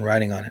some Russian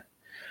writing on it,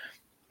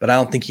 but I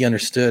don't think he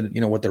understood,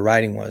 what the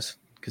writing was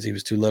because he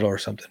was too little or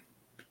something.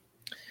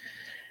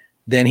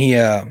 Then he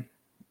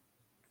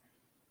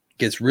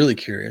gets really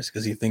curious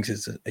because he thinks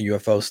it's a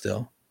UFO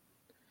still.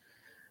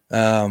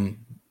 And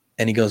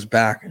he goes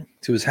back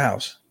to his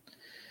house,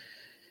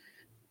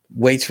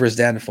 waits for his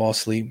dad to fall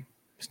asleep.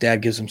 His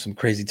dad gives him some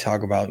crazy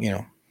talk about,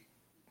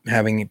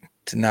 having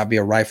to not be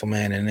a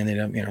rifleman and ended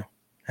up,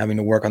 having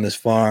to work on this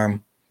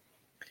farm.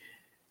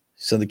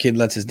 So the kid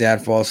lets his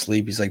dad fall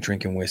asleep. He's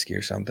drinking whiskey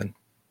or something.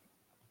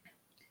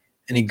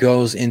 And he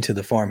goes into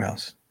the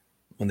farmhouse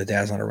when the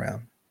dad's not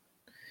around.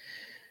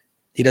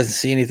 He doesn't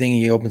see anything.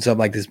 He opens up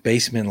this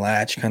basement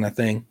latch kind of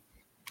thing.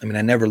 I mean,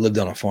 I never lived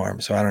on a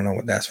farm, so I don't know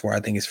what that's for. I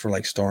think it's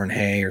for storing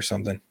hay or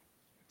something.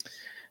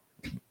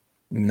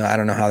 No, I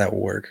don't know how that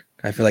would work.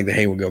 I feel like the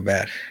hay would go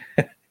bad.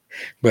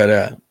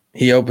 But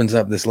he opens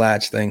up this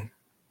latch thing.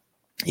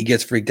 He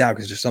gets freaked out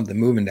because there's something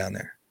moving down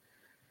there.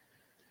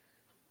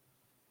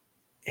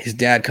 his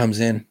dad comes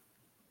in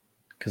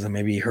because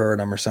maybe he heard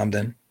him or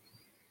something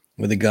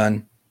with a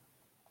gun.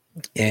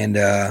 And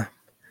it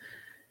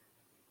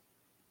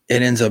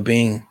ends up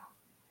being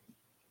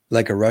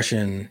like a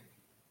Russian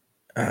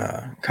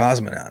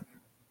cosmonaut.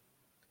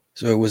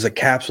 So it was a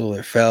capsule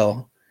that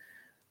fell,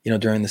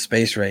 during the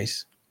space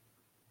race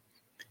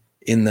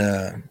on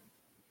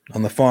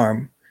the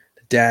farm.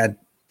 The dad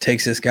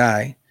takes this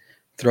guy,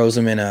 throws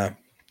him in there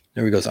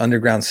he goes,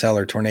 underground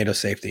cellar, tornado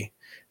safety.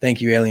 Thank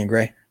you, Alien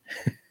Gray.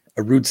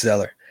 A root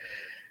cellar.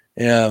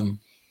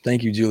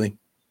 Thank you, Julie.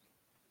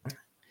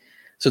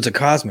 So it's a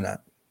cosmonaut.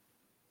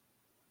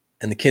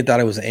 And the kid thought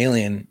it was an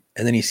alien.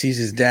 And then he sees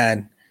his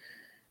dad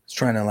is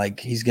trying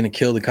to he's going to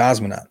kill the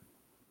cosmonaut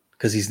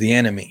because he's the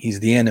enemy. He's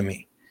the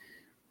enemy.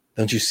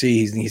 Don't you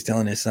see? He's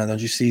telling his son,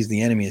 don't you see he's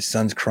the enemy? His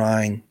son's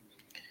crying.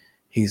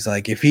 He's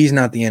like, if he's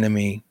not the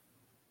enemy,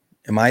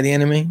 am I the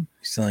enemy?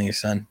 He's telling his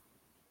son.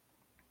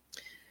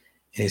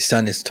 And his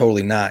son is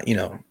totally not,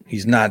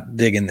 he's not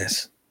digging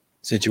this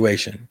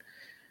situation.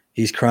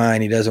 He's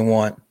crying. He doesn't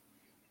want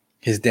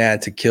his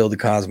dad to kill the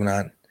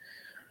cosmonaut.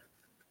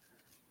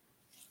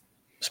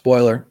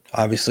 Spoiler,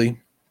 obviously.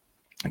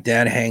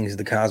 Dad hangs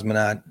the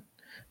cosmonaut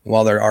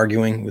while they're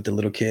arguing with the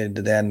little kid,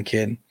 the dad and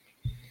kid.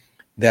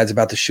 Dad's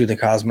about to shoot the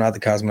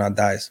cosmonaut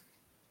dies.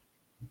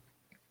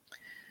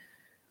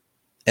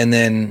 And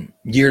then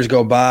years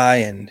go by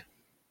and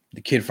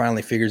the kid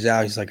finally figures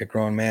out he's like a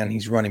grown man.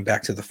 He's running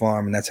back to the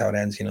farm, and that's how it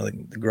ends,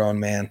 the grown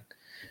man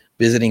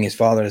visiting his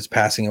father that's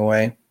passing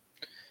away.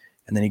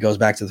 And then he goes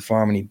back to the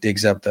farm and he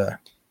digs up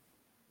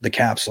the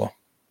capsule.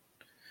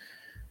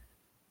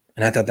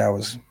 And I thought that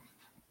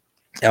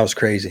was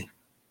crazy.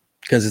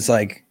 Because it's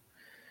like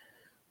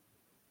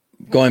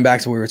going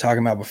back to what we were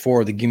talking about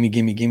before, the gimme,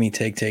 gimme, gimme,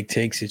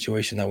 take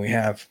situation that we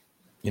have.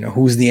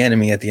 Who's the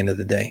enemy at the end of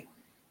the day?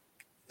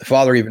 The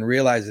father even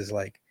realizes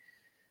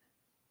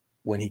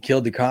when he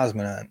killed the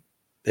cosmonaut,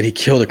 that he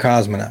killed a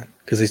cosmonaut,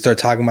 because they start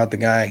talking about the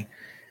guy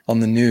on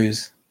the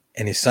news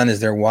and his son is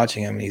there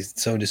watching him and he's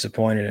so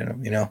disappointed in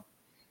him,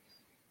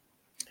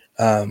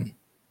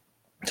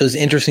 So it's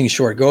an interesting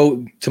short.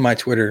 Go to my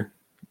Twitter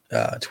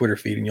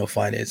feed and you'll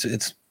find it.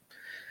 It's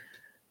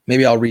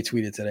maybe I'll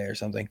retweet it today or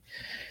something.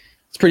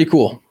 It's pretty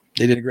cool.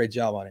 They did a great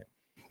job on it.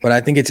 But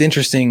I think it's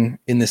interesting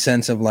in the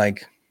sense of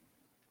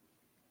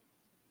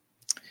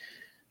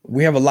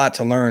we have a lot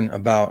to learn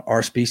about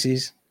our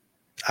species.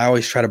 I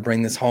always try to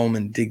bring this home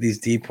and dig these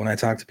deep when I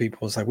talk to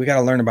people. It's we got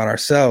to learn about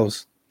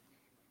ourselves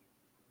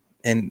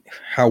and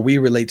how we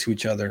relate to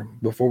each other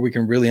before we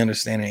can really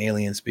understand an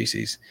alien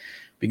species.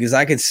 Because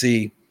I could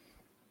see,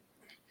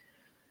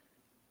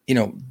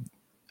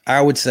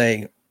 I would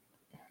say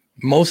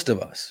most of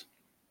us,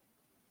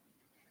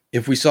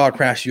 if we saw a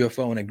crashed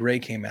UFO and a gray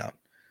came out,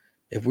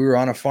 if we were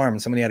on a farm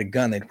and somebody had a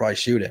gun, they'd probably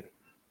shoot it.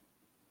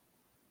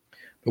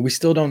 But we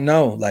still don't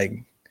know,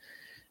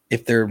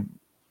 if they're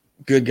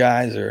good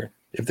guys or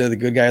if they're the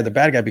good guy or the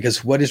bad guy,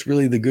 because what is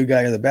really the good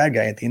guy or the bad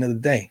guy at the end of the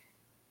day?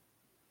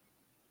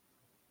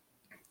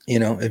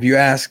 If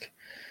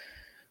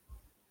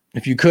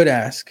you could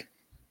ask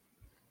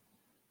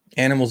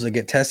animals that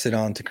get tested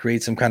on to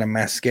create some kind of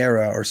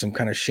mascara or some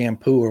kind of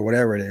shampoo or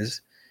whatever it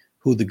is,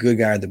 who the good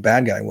guy or the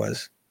bad guy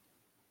was,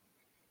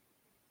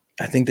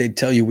 I think they'd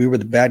tell you we were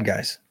the bad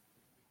guys.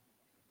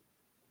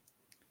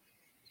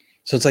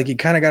 So it's you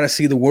kind of got to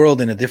see the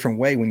world in a different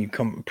way when you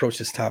approach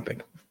this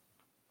topic.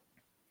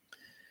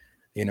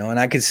 And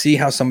I could see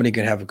how somebody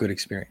could have a good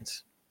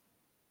experience.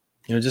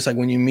 Just like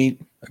when you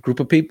meet a group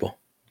of people,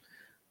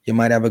 you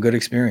might have a good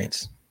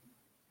experience.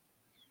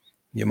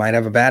 You might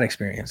have a bad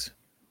experience.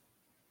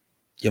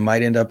 You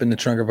might end up in the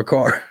trunk of a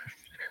car.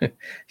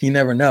 You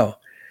never know.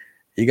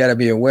 You got to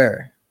be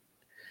aware.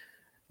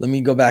 Let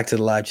me go back to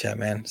the live chat,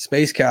 man.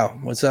 Space Cow,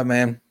 what's up,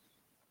 man?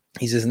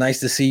 He says, nice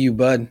to see you,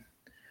 bud.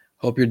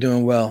 Hope you're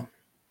doing well.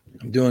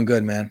 I'm doing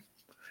good, man.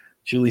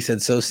 Julie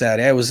said, so sad.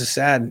 Yeah, it was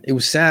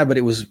sad, but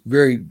it was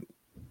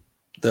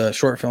the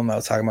short film I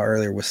was talking about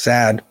earlier was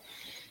sad,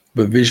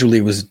 but visually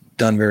it was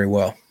done very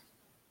well.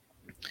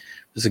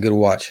 It was a good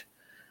watch.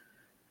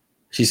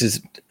 She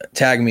says,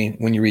 tag me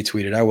when you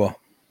retweet it. I will.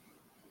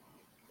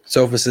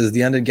 Sofa says,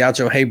 the Undead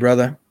Gaucho, hey,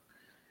 brother.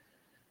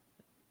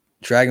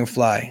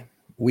 Dragonfly,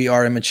 we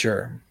are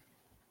immature.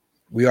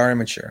 We are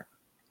immature.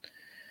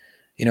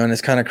 And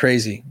it's kind of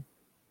crazy.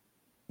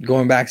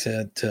 Going back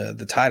to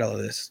the title of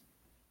this.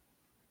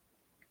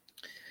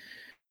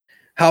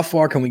 How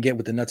far can we get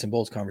with the nuts and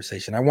bolts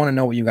conversation? I want to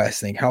know what you guys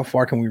think. How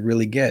far can we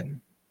really get?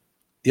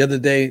 The other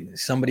day,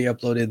 somebody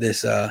uploaded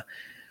this, I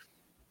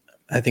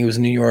think it was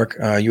New York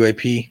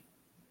UAP.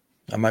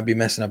 I might be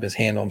messing up his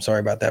handle. I'm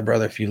sorry about that,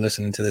 brother, if you're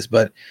listening to this.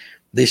 But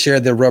they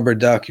shared the rubber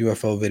duck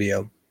UFO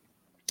video.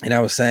 And I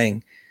was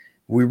saying,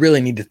 we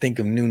really need to think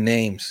of new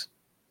names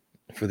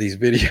for these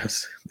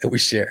videos that we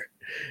share.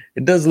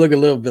 It does look a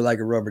little bit like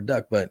a rubber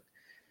duck, but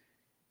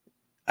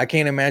I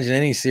can't imagine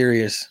any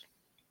serious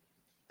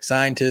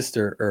scientist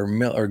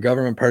or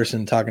government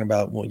person talking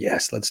about, well,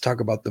 yes, let's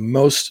talk about the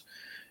most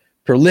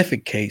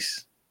prolific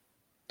case,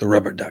 the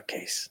rubber duck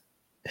case.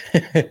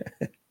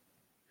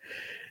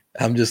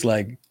 I'm just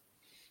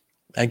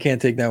I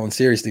can't take that one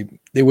seriously.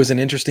 It was an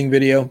interesting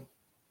video.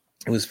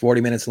 It was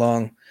 40 minutes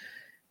long.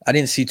 I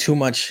didn't see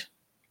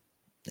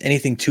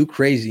anything too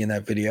crazy in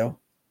that video.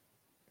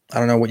 I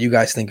don't know what you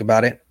guys think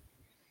about it.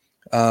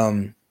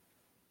 But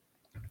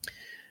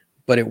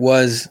it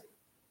was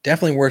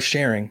definitely worth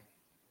sharing.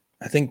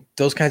 I think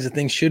those kinds of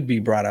things should be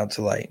brought out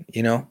to light.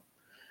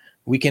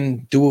 We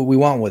can do what we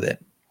want with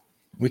it.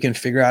 We can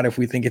figure out if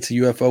we think it's a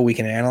UFO. We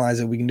can analyze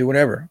it. We can do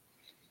whatever.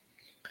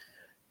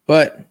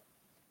 But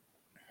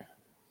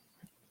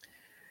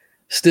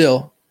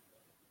still,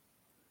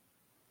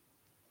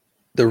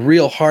 the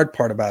real hard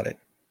part about it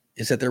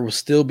is that there will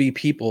still be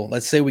people.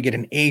 Let's say we get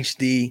an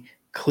HD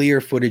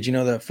clear footage.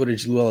 The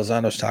footage Lou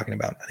Elizondo's talking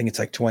about. I think it's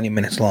like 20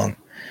 minutes long.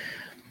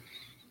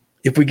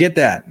 If we get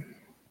that,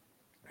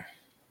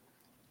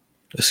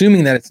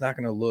 assuming that it's not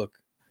going to look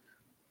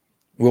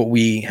what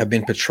we have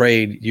been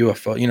portrayed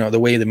UFO, the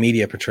way the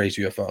media portrays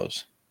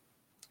UFOs,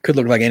 could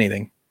look like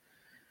anything.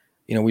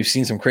 We've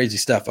seen some crazy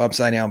stuff,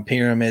 upside down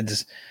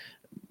pyramids,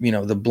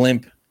 the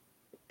blimp,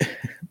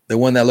 the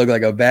one that looked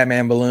like a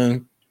Batman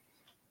balloon.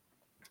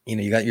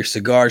 You got your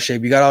cigar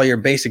shape, you got all your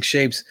basic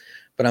shapes,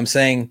 but I'm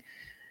saying,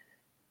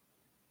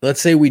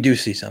 let's say we do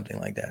see something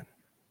like that.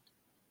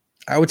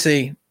 I would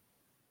say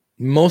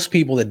most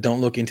people that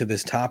don't look into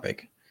this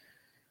topic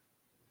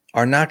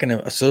are not going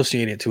to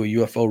associate it to a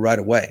UFO right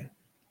away.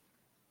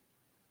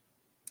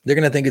 They're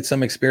going to think it's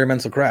some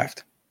experimental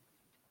craft.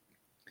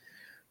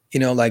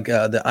 Like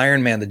the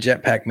Iron Man, the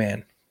jetpack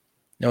man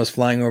that was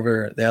flying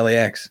over the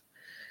LAX.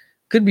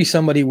 Could be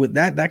somebody with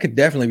that. That could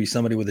definitely be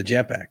somebody with a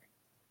jetpack.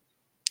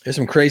 There's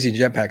some crazy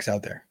jetpacks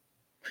out there.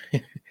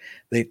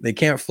 They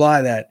can't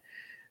fly that,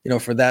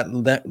 for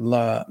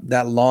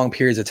that long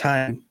periods of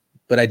time.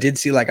 But I did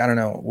see, like, I don't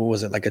know, what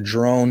was it? Like a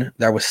drone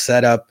that was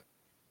set up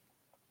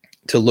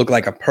to look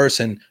like a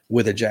person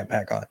with a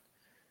jetpack on.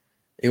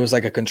 It was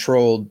like a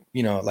controlled,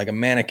 like a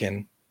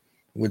mannequin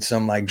with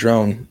some like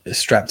drone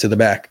strapped to the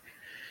back.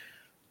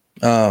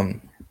 So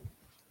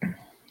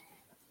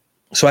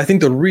I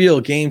think the real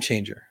game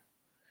changer,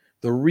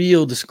 the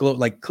real disclosure,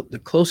 like the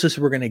closest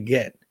we're going to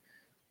get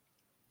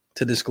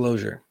to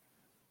disclosure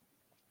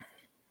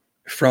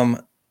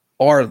from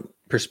our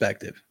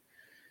perspective,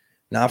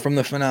 not from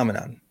the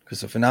phenomenon,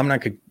 because the phenomenon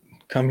could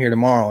come here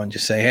tomorrow and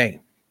just say,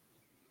 hey,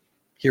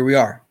 here we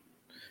are.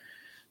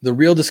 The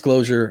real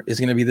disclosure is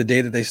going to be the day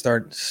that they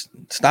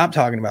stop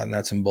talking about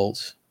nuts and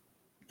bolts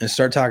and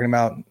start talking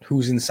about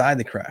who's inside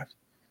the craft,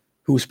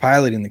 who's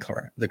piloting the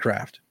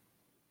craft.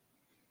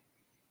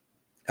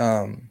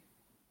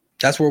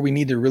 That's where we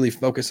need to really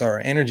focus our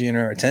energy and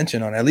our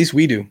attention on. At least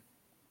we do,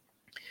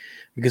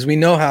 because we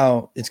know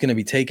how it's going to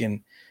be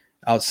taken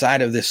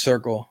outside of this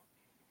circle,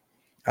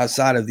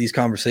 outside of these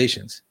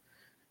conversations.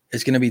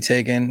 It's going to be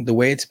taken the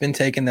way it's been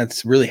taken.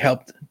 That's really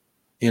helped,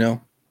 get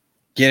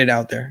it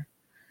out there.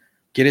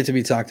 Get it to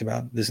be talked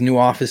about. This new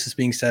office is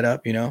being set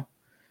up,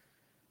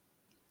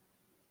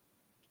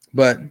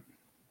 But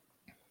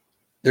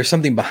there's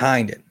something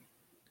behind it.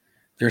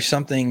 There's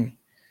something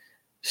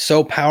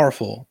so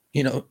powerful,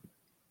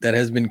 that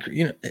has been,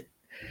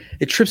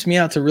 it trips me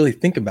out to really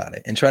think about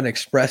it and try to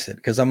express it.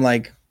 Because I'm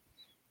like,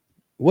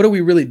 what do we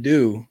really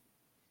do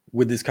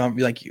with this?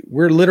 Like,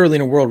 we're literally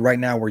in a world right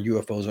now where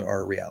UFOs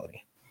are a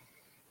reality.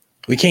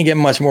 We can't get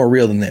much more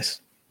real than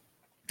this,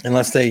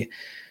 unless they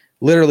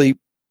literally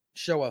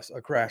show us a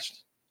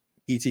crashed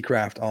ET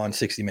craft on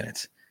 60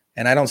 Minutes.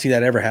 And I don't see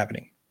that ever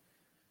happening,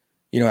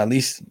 at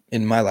least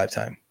in my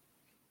lifetime.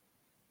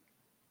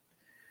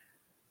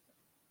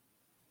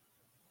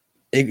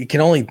 It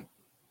can only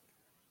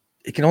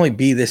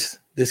be this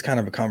kind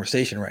of a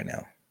conversation right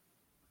now,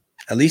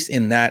 at least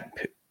in that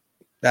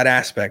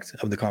aspect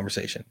of the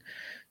conversation.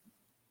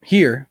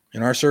 Here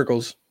in our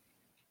circles,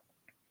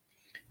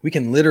 we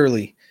can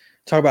literally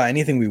talk about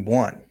anything we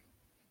want.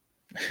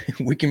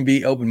 We can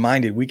be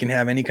open-minded. We can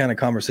have any kind of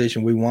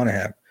conversation we want to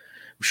have.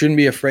 We shouldn't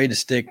be afraid to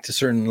stick to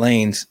certain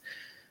lanes,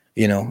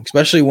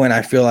 especially when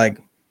I feel like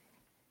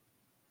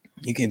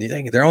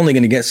they're only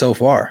going to get so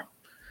far.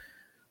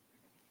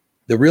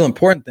 The real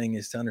important thing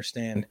is to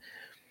understand,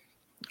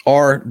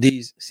 are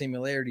these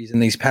similarities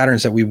and these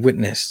patterns that we've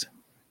witnessed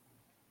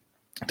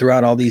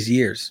throughout all these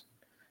years,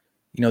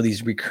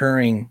 these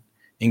recurring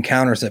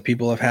encounters that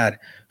people have had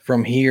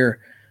from here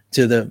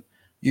to the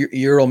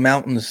Ural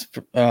Mountains,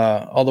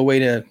 all the way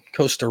to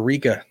Costa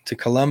Rica, to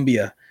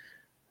Colombia,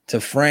 to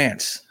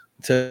France,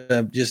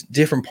 to just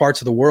different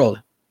parts of the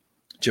world,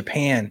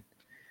 Japan.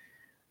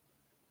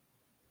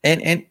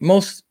 And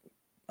most,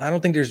 I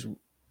don't think there's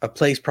a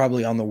place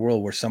probably on the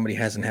world where somebody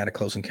hasn't had a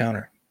close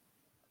encounter.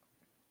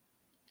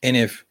 And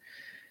if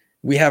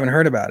we haven't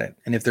heard about it,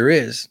 and if there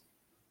is,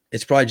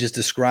 it's probably just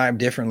described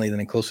differently than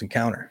a close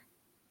encounter.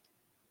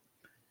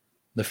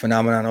 The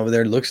phenomenon over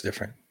there looks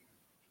different.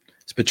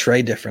 It's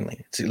portrayed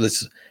differently.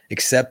 It's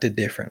accepted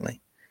differently.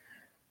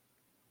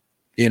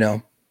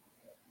 I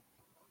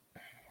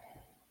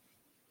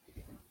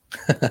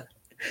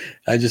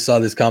just saw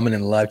this comment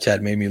in the live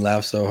chat, made me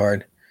laugh so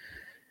hard.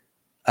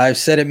 I've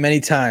said it many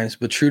times,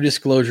 but true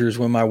disclosure is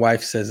when my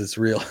wife says it's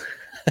real.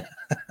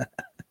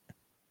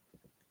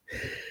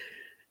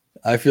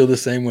 I feel the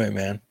same way,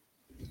 man.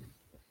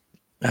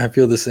 I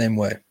feel the same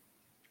way.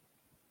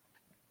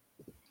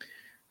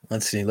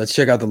 Let's see. Let's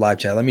check out the live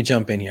chat. Let me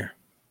jump in here.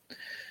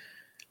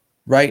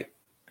 Right.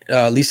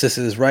 Lisa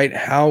says, right.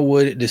 How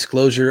would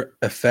disclosure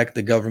affect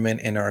the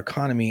government and our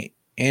economy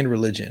and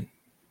religion?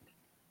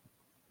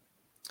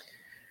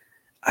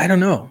 I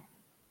don't know.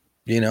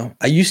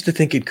 I used to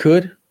think it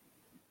could.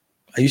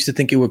 I used to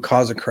think it would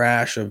cause a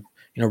crash of,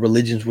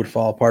 religions would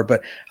fall apart,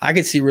 but I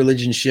could see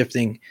religion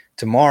shifting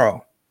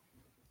tomorrow.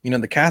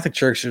 The Catholic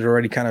Church is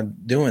already kind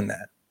of doing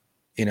that.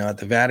 At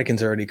the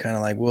Vatican's already kind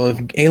of like, well, if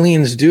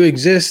aliens do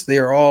exist, they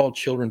are all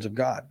children of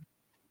God.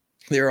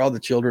 They are all the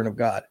children of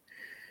God.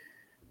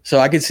 So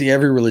I could see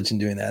every religion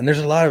doing that. And there's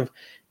a lot of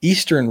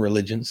Eastern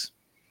religions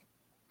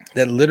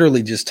that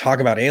literally just talk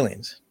about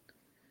aliens.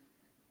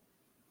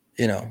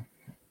 And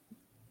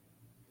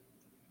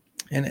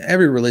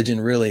every religion,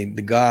 really,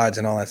 the gods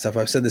and all that stuff,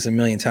 I've said this a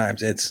million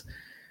times,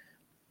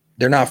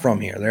 they're not from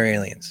here. They're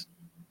aliens,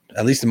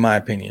 at least in my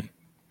opinion.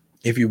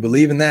 If you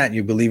believe in that,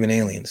 you believe in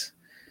aliens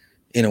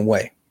in a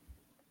way,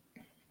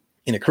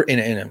 in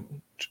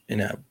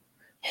a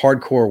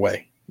hardcore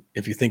way,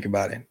 if you think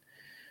about it,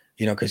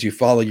 because you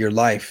follow your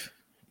life,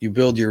 you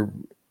build your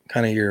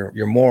kind of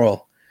your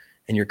moral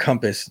and your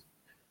compass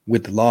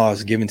with the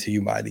laws given to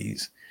you by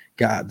these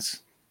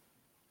gods.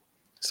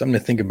 Something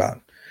to think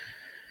about.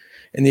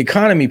 In the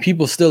economy,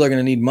 people still are going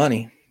to need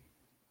money.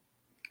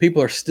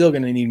 People are still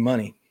going to need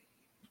money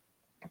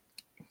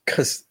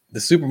because the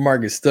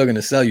supermarket is still going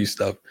to sell you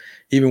stuff,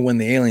 even when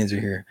the aliens are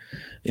here.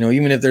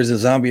 Even if there's a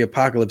zombie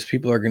apocalypse,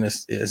 people are going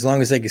to, as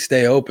long as they can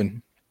stay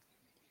open,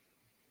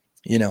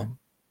 they're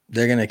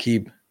going to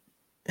keep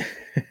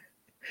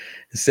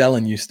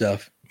selling you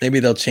stuff. Maybe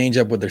they'll change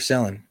up what they're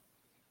selling.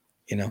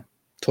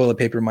 Toilet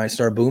paper might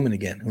start booming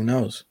again. Who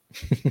knows?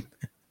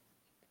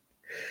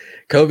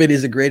 COVID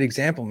is a great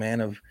example,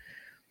 man, of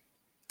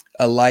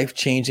a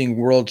life-changing,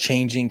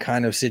 world-changing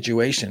kind of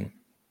situation.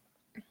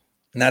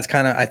 And that's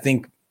kind of, I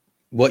think,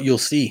 what you'll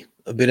see,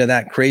 a bit of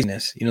that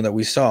craziness, that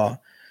we saw,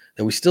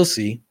 that we still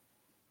see,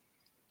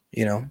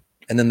 and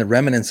then the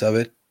remnants of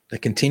it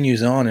that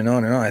continues on and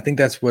on and on. I think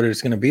that's what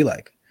it's going to be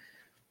like.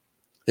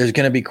 There's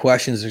going to be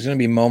questions. There's going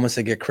to be moments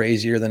that get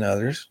crazier than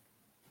others,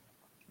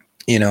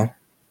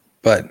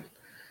 but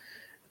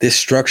this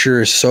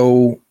structure is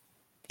so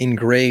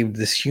engraved.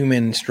 This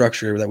human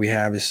structure that we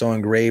have is so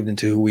engraved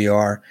into who we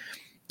are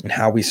and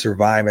how we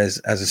survive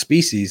as a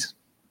species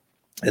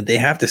that they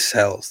have to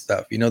sell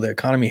stuff. The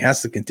economy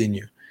has to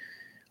continue.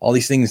 All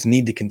these things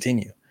need to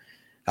continue.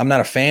 I'm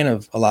not a fan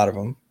of a lot of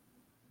them,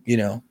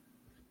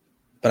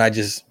 but I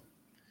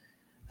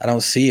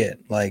don't see it.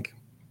 Like,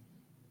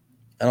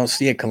 I don't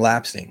see it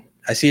collapsing.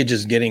 I see it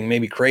just getting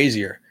maybe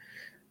crazier.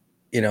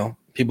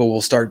 People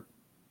will start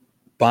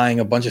buying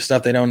a bunch of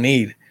stuff they don't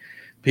need.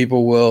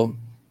 People will,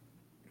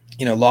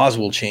 laws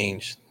will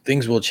change.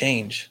 Things will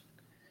change.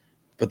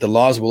 But the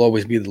laws will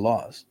always be the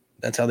laws.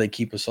 That's how they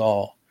keep us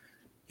all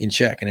in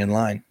check and in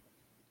line.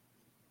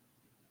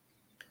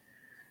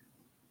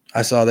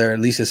 I saw there,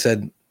 Lisa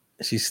said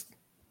she's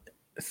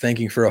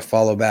thanking for a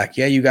follow back.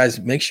 Yeah, you guys,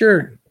 make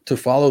sure to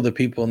follow the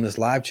people in this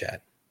live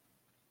chat.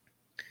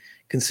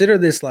 Consider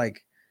this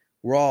like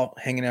we're all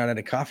hanging out at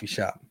a coffee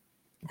shop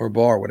or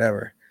bar,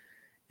 whatever,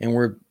 and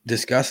we're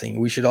discussing.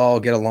 We should all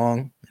get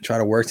along and try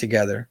to work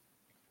together.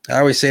 I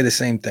always say the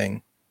same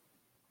thing.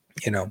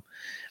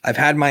 I've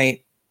had my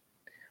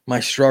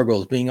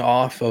struggles being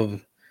off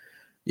of,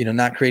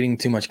 not creating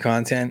too much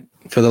content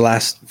for the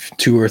last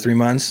 2 or 3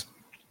 months.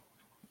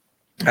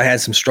 I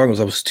had some struggles.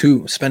 I was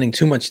spending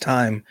too much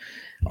time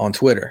on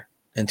Twitter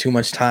and too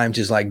much time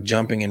just like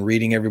jumping and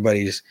reading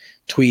everybody's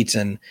tweets.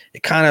 And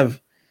it kind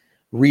of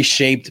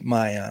reshaped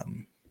my,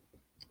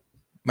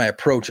 my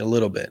approach a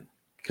little bit.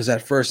 Because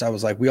at first I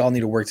was like, we all need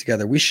to work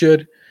together.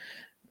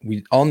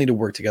 We all need to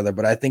work together,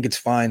 but I think it's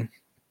fine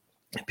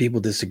if people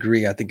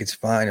disagree. I think it's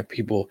fine if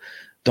people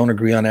don't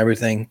agree on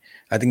everything.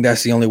 I think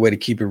that's the only way to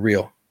keep it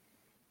real.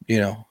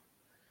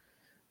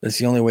 That's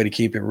the only way to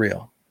keep it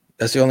real.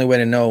 That's the only way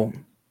to know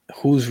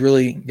who's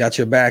really got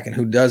your back and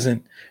who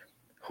doesn't,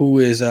 who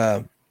is,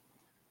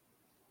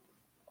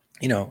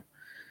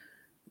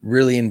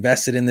 really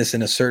invested in this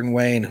in a certain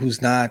way and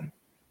who's not.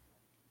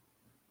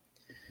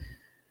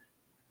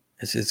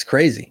 It's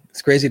crazy.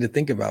 It's crazy to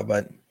think about,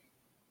 but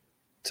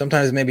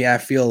sometimes maybe I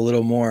feel a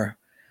little more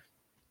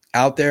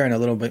out there and a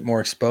little bit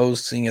more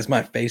exposed, seeing as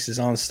my face is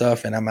on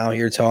stuff and I'm out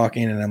here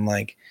talking and I'm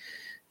like,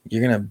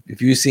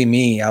 if you see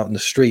me out in the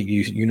street,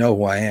 you know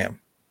who I am.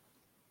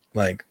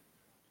 Like,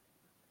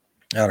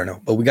 I don't know,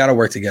 but we got to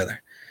work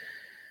together.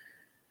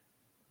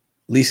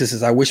 Lisa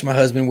says, I wish my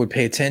husband would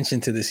pay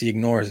attention to this. He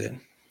ignores it.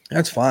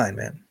 That's fine,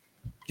 man.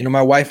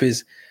 My wife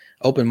is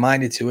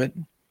open-minded to it,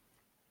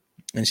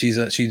 and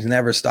she's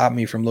never stopped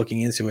me from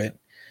looking into it.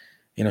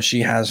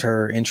 She has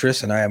her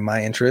interests and I have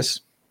my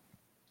interests.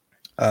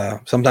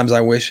 Sometimes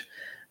I wish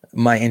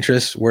my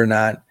interests were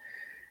not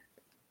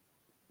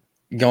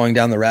going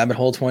down the rabbit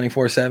hole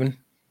 24/7.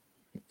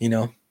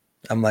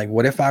 I'm like,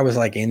 what if I was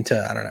like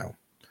into, I don't know,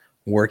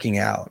 working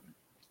out?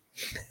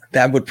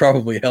 That would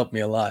probably help me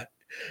a lot.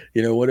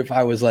 What if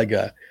I was like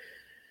I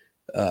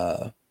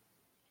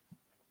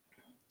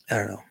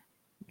don't know,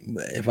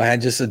 if I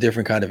had just a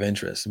different kind of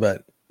interest,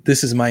 but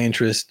this is my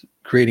interest,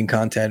 creating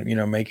content,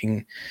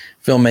 making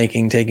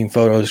filmmaking, taking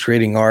photos,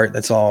 creating art.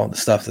 That's all the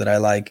stuff that I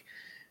like.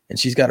 And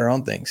she's got her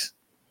own things.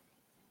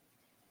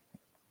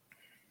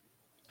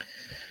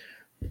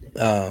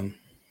 I'm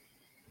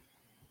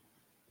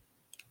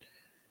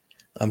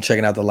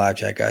checking out the live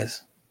chat,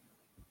 guys.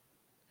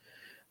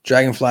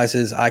 Dragonfly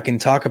says, I can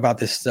talk about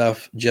this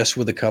stuff just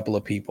with a couple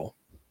of people.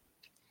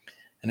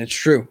 And it's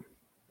true.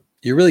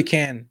 You really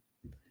can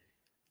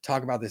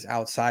talk about this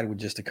outside with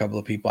just a couple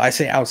of people. I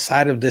say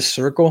outside of this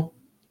circle,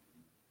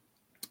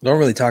 don't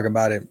really talk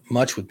about it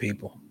much with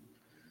people.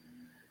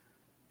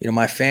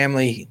 My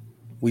family,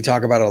 we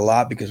talk about it a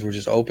lot because we're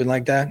just open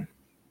like that.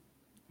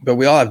 But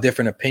we all have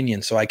different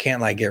opinions, so I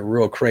can't like get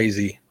real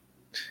crazy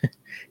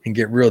and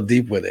get real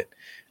deep with it.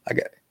 I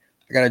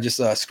got to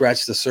just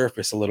scratch the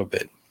surface a little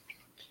bit.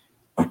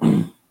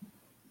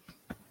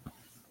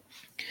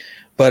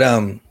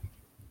 But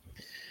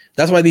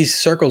that's why these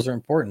circles are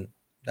important.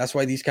 That's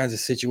why these kinds of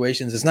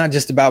situations, it's not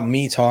just about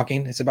me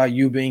talking. It's about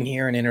you being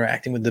here and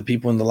interacting with the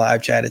people in the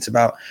live chat. It's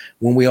about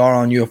when we are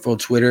on UFO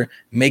Twitter,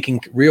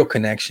 making real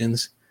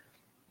connections.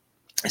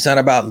 It's not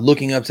about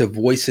looking up to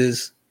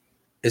voices.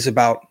 It's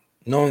about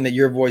knowing that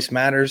your voice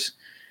matters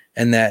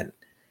and that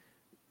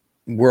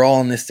we're all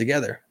in this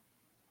together.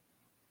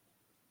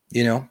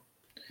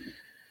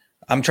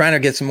 I'm trying to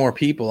get some more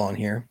people on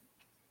here.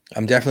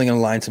 I'm definitely going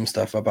to line some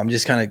stuff up. I'm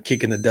just kind of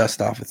kicking the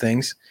dust off of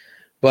things.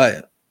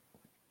 But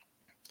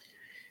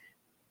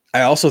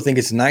I also think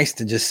it's nice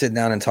to just sit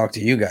down and talk to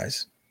you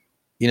guys.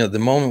 The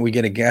moment we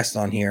get a guest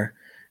on here,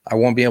 I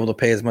won't be able to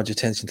pay as much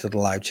attention to the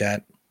live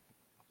chat.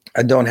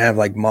 I don't have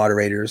like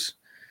moderators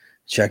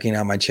checking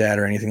out my chat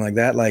or anything like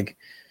that. Like,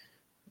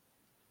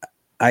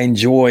 I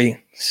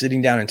enjoy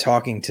sitting down and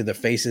talking to the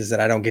faces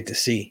that I don't get to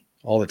see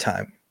all the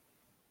time,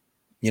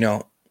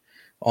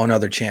 on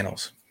other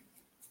channels.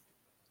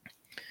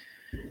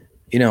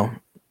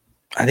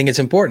 I think it's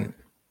important.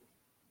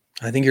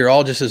 I think you're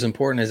all just as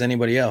important as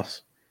anybody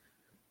else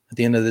at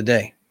the end of the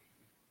day.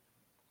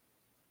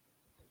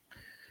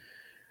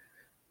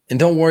 And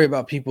don't worry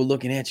about people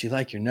looking at you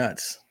like you're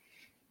nuts.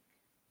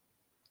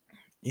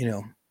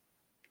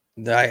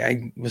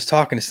 I was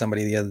talking to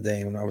somebody the other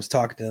day, and I was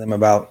talking to them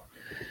about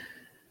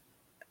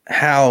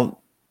how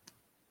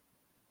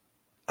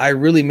I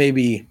really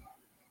maybe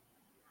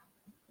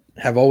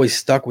have always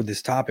stuck with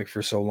this topic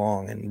for so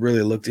long and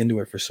really looked into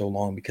it for so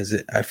long, because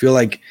I feel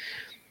like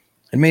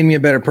it made me a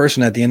better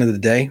person at the end of the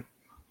day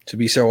to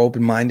be so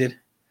open-minded.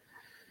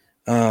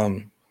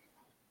 And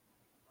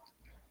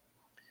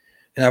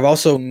I've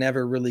also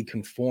never really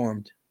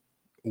conformed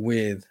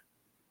with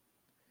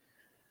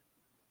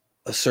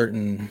a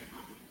certain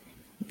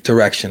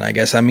direction, I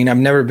guess. I mean, I've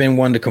never been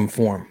one to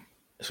conform.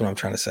 That's what I'm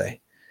trying to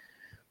say.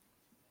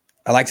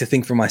 I like to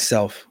think for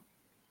myself.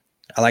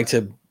 I like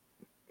to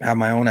have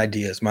my own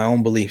ideas, my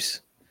own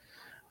beliefs.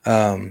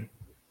 I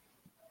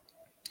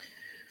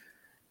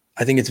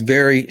think it's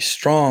very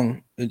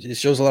strong. It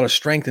shows a lot of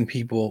strength in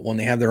people when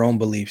they have their own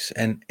beliefs.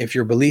 And if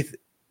your belief,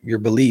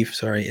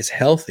 is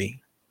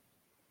healthy,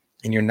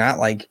 and you're not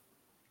like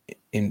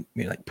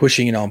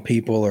pushing it on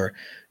people or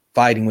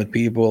fighting with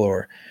people,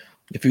 or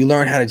if you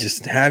learn how to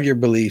just have your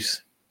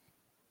beliefs,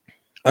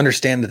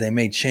 understand that they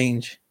may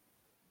change,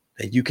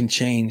 that you can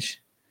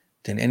change,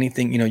 then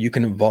anything, you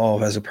can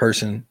evolve as a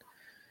person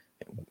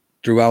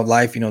throughout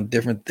life.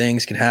 Different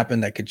things can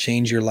happen that could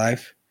change your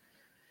life.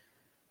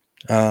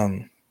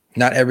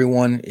 Not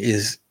everyone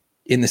is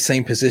in the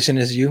same position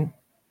as you.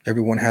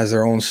 Everyone has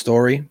their own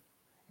story,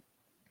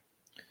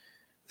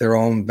 their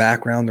own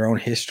background, their own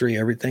history,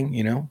 everything,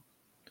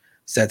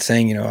 It's that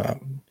saying,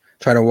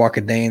 try to walk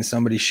a day in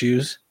somebody's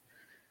shoes.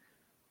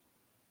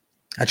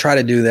 I try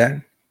to do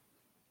that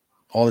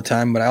all the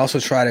time, but I also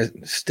try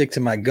to stick to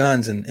my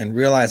guns and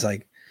realize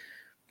like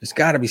there's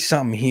got to be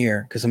something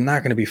here, because I'm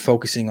not going to be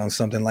focusing on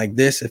something like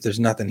this if there's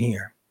nothing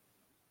here.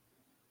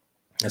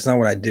 That's not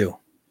what I do.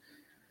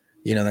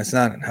 That's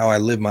not how I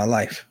live my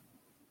life.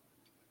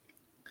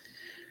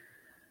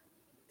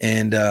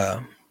 And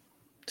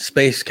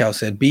Space Cow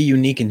said, be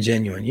unique and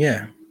genuine.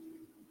 Yeah.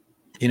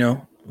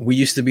 We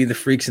used to be the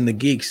freaks and the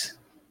geeks.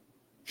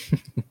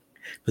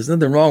 There's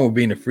nothing wrong with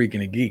being a freak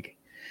and a geek.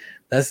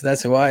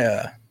 That's who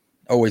I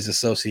always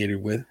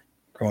associated with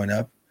growing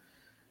up.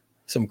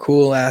 Some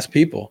cool ass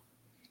people.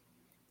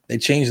 They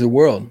changed the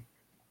world.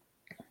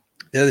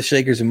 They're the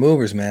shakers and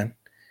movers, man.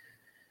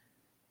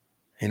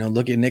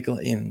 Look at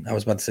Nikola. I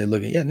was about to say,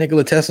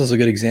 Nikola Tesla's a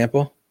good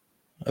example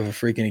of a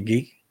freak and a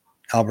geek.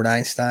 Albert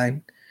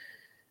Einstein.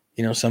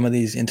 Some of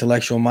these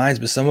intellectual minds,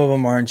 but some of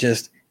them aren't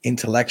just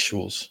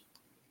intellectuals.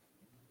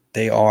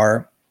 They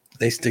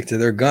stick to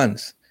their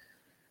guns.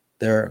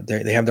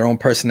 They have their own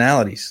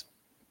personalities.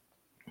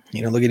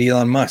 Look at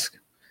Elon Musk.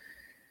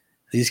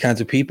 These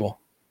kinds of people,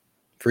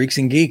 freaks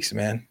and geeks,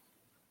 man.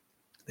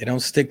 They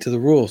don't stick to the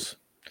rules.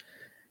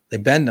 They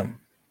bend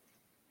them.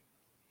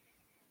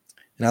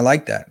 And I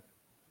like that.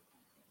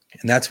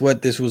 And that's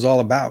what this was all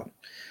about.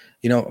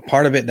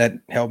 Part of it that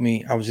helped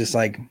me, I was just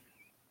like,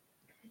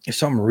 there's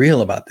something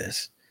real about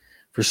this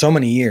for so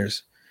many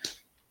years,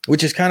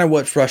 which is kind of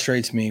what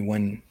frustrates me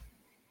when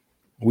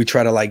we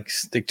try to like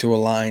stick to a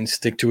line,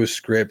 stick to a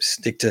script,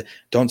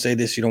 don't say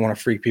this, you don't want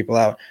to freak people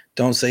out.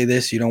 Don't say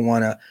this, you don't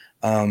want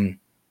to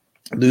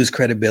lose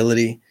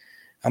credibility.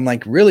 I'm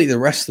like, really, the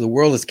rest of the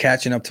world is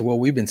catching up to what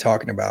we've been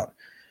talking about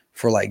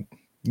for like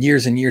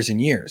years and years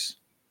and years.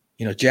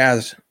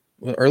 Jazz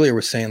earlier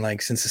was saying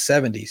like since the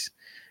 70s.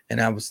 And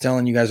I was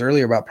telling you guys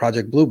earlier about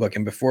Project Blue Book.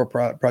 And before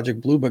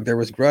Project Blue Book, there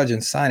was Grudge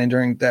and Sign. And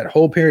during that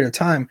whole period of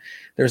time,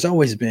 there's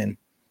always been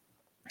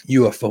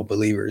UFO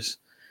believers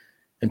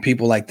and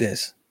people like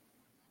this,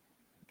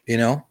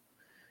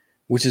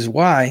 which is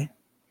why,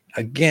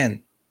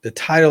 again, the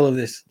title of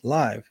this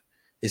live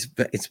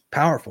it's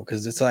powerful,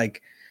 because it's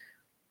like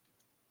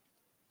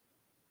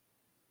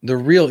the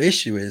real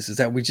issue is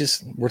that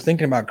we're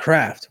thinking about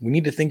craft. We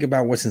need to think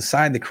about what's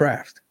inside the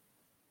craft.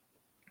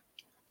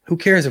 Who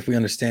cares if we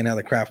understand how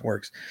the craft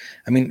works?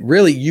 I mean,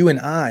 really, you and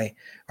I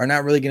are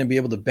not really going to be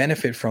able to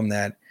benefit from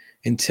that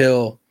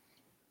until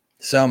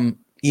some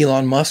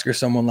Elon Musk or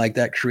someone like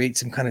that creates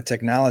some kind of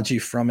technology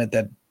from it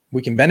that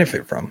we can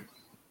benefit from.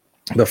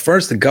 But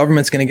first, the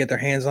government's going to get their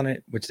hands on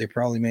it, which they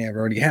probably may have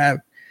already have.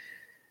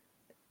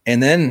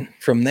 And then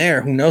from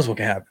there, who knows what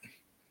can happen?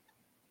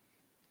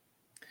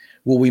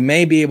 What we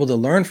may be able to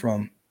learn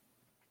from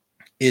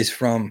is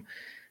from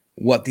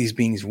what these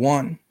beings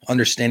want,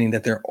 understanding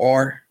that there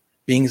are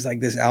beings like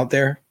this out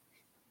there,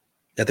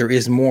 that there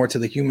is more to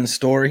the human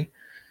story.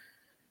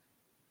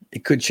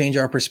 It could change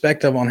our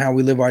perspective on how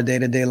we live our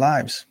day-to-day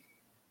lives.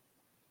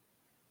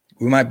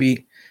 We might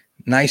be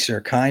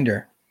nicer,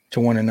 kinder to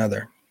one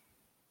another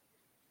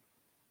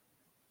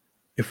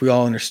if we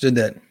all understood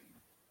that,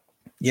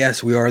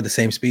 yes, we are the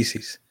same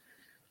species.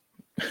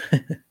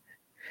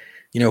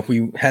 If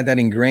we had that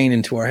ingrained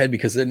into our head,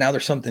 because now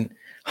there's something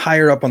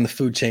higher up on the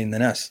food chain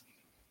than us.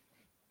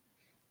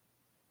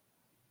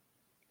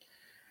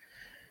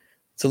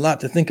 It's a lot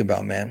to think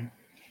about, man.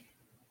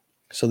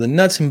 So the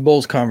nuts and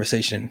bolts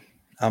conversation,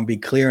 I'll be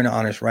clear and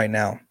honest right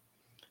now,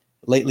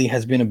 lately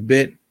has been a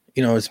bit,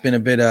 it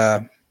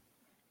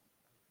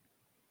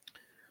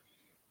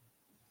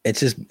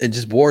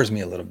just bores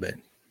me a little bit.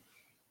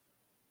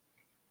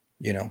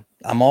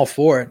 I'm all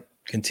for it.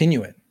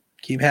 Continue it.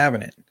 Keep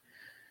having it.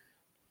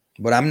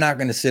 But I'm not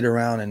going to sit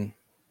around and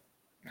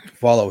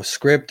follow a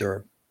script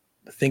or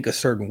think a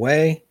certain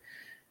way.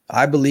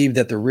 I believe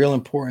that the real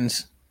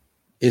importance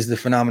is the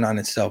phenomenon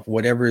itself,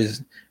 whatever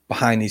is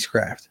behind these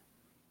craft.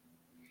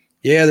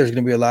 Yeah, there's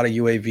going to be a lot of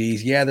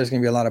UAVs. Yeah, there's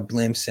going to be a lot of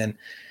blimps and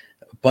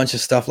a bunch of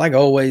stuff, like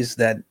always,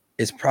 that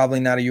is probably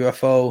not a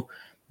UFO.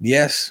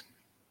 Yes,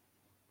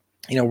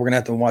 we're going to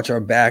have to watch our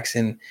backs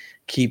and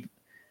keep,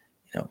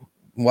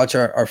 watch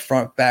our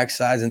front, back,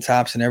 sides, and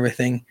tops and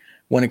everything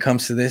when it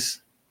comes to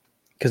this,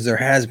 because there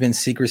has been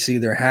secrecy.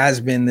 There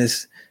has been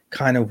this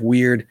kind of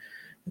weird,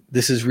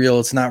 this is real,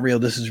 it's not real,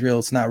 this is real,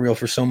 it's not real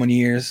for so many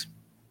years.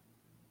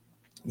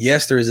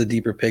 Yes, there is a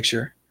deeper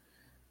picture,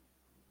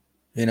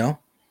 but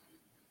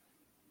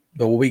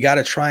what we got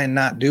to try and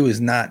not do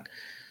is not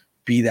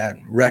be that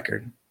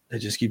record that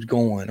just keeps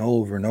going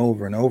over and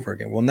over and over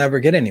again. We'll never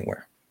get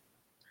anywhere,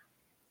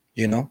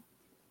 and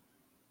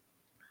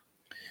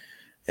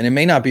it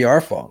may not be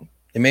our fault.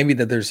 It may be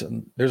that there's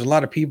a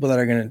lot of people that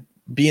are going to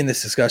be in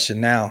this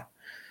discussion now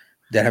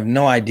that have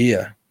no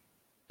idea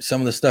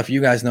some of the stuff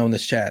you guys know in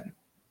this chat.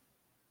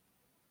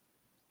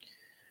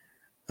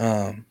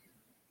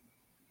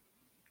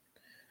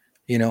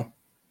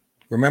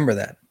 Remember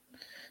that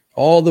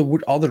all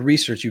the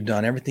research you've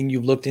done, everything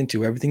you've looked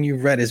into, everything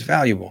you've read is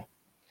valuable.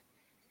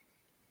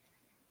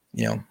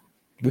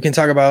 We can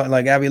talk about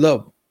like Avi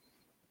Loeb.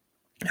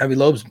 Avi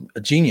Loeb's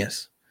a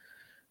genius,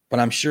 but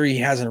I'm sure he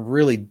hasn't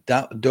really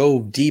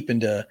dove deep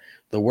into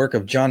the work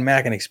of John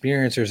Mack and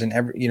experiencers and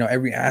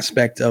every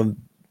aspect of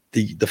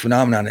the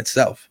phenomenon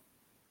itself.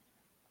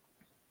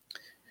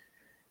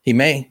 He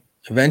may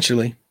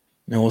eventually,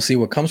 and we'll see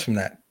what comes from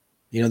that.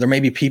 There may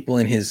be people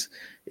in his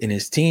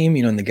team,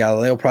 in the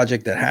Galileo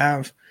project that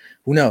have,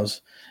 who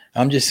knows?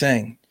 I'm just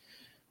saying,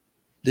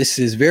 this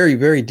is very,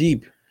 very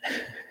deep.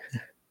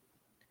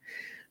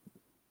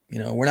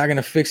 We're not going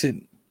to fix it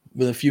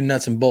with a few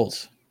nuts and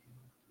bolts.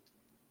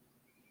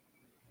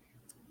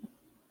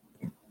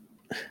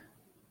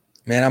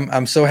 Man,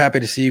 I'm so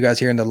happy to see you guys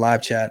here in the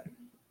live chat.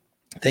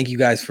 Thank you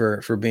guys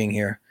for being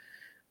here.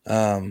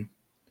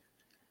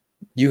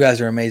 You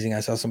guys are amazing. I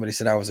saw somebody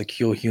said I was a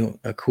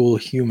cool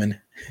human.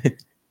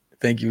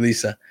 Thank you,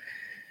 Lisa.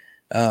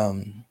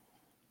 The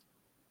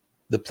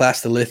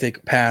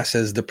Plastolithic Past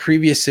says the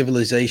previous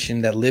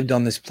civilization that lived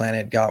on this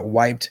planet got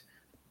wiped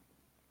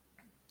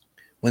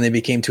when they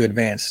became too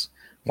advanced.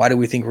 Why do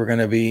we think we're going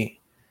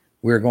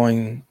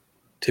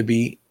to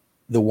be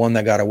the one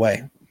that got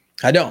away?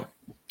 I don't.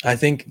 I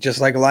think just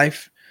like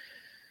life,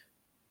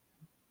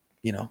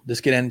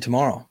 this could end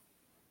tomorrow.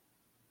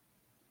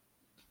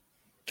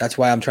 That's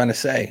why I'm trying to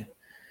say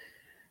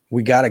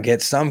we got to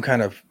get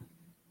somewhere.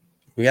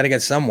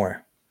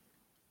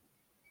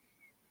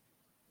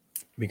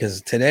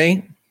 Because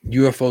today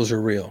UFOs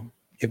are real.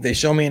 If they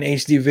show me an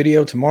HD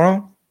video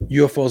tomorrow,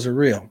 UFOs are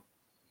real.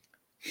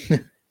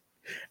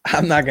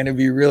 I'm not going to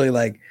be really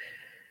like,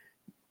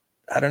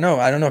 I don't know.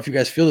 I don't know if you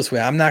guys feel this way.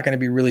 I'm not going to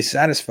be really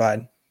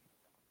satisfied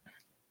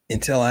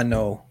until I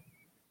know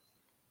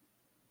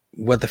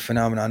what the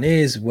phenomenon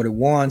is, what it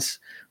wants,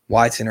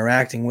 why it's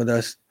interacting with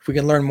us. If we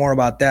can learn more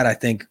about that, I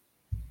think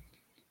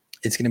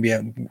it's going to be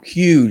a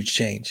huge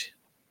change.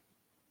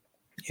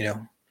 You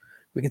know,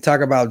 we can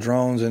talk about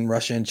drones and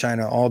Russia and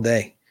China all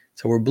day.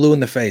 So we're blue in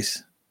the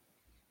face.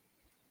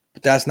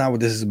 But that's not what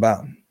this is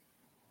about.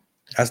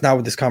 That's not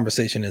what this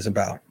conversation is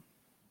about.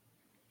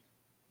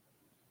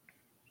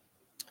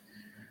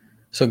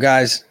 So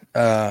guys,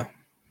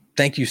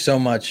 thank you so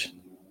much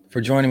for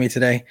joining me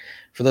today.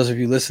 For those of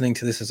you listening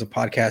to this as a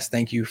podcast,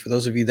 thank you. For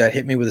those of you that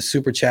hit me with a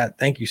super chat,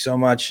 thank you so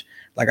much.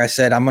 Like I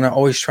said, I'm going to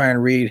always try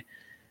and read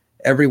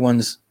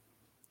everyone's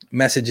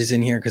messages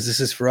in here because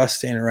this is for us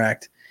to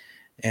interact.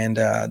 And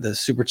the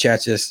super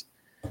chat just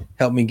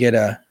helped me get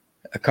a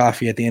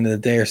coffee at the end of the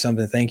day or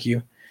something. Thank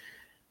you.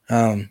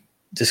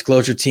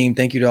 Disclosure team,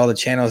 thank you to all the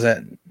channels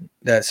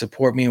that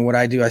support me and what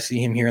I do. I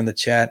see him here in the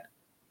chat.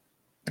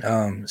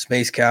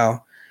 Space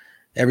Cow,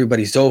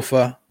 everybody,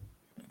 Zofa.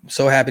 I'm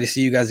so happy to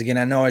see you guys again.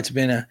 I know I've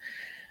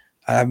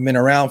been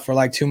around for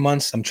like 2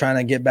 months. I'm trying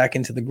to get back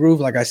into the groove.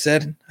 Like I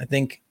said, I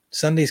think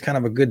Sunday's kind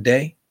of a good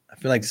day. I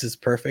feel like this is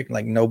perfect.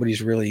 Like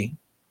nobody's really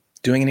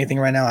doing anything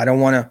right now. I don't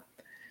want to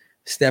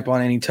step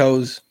on any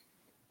toes,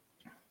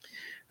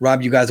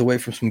 rob you guys away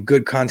from some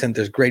good content.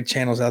 There's great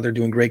channels out there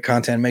doing great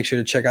content. Make sure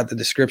to check out the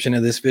description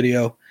of this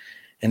video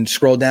and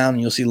scroll down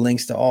and you'll see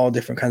links to all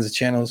different kinds of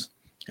channels.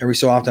 Every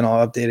so often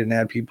I'll update it and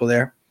add people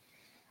there.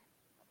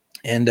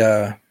 And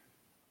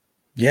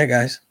yeah,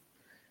 guys,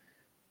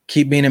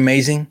 keep being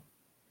amazing.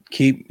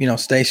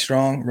 Stay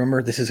strong.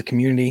 Remember, this is a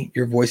community.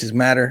 Your voices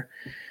matter.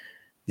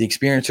 The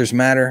experiencers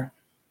matter.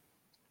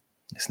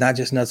 It's not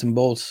just nuts and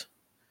bolts.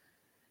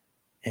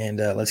 And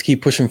let's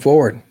keep pushing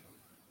forward.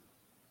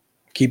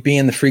 Keep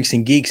being the freaks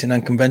and geeks and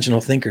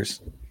unconventional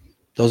thinkers.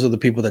 Those are the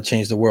people that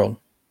change the world.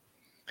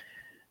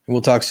 And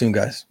we'll talk soon,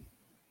 guys.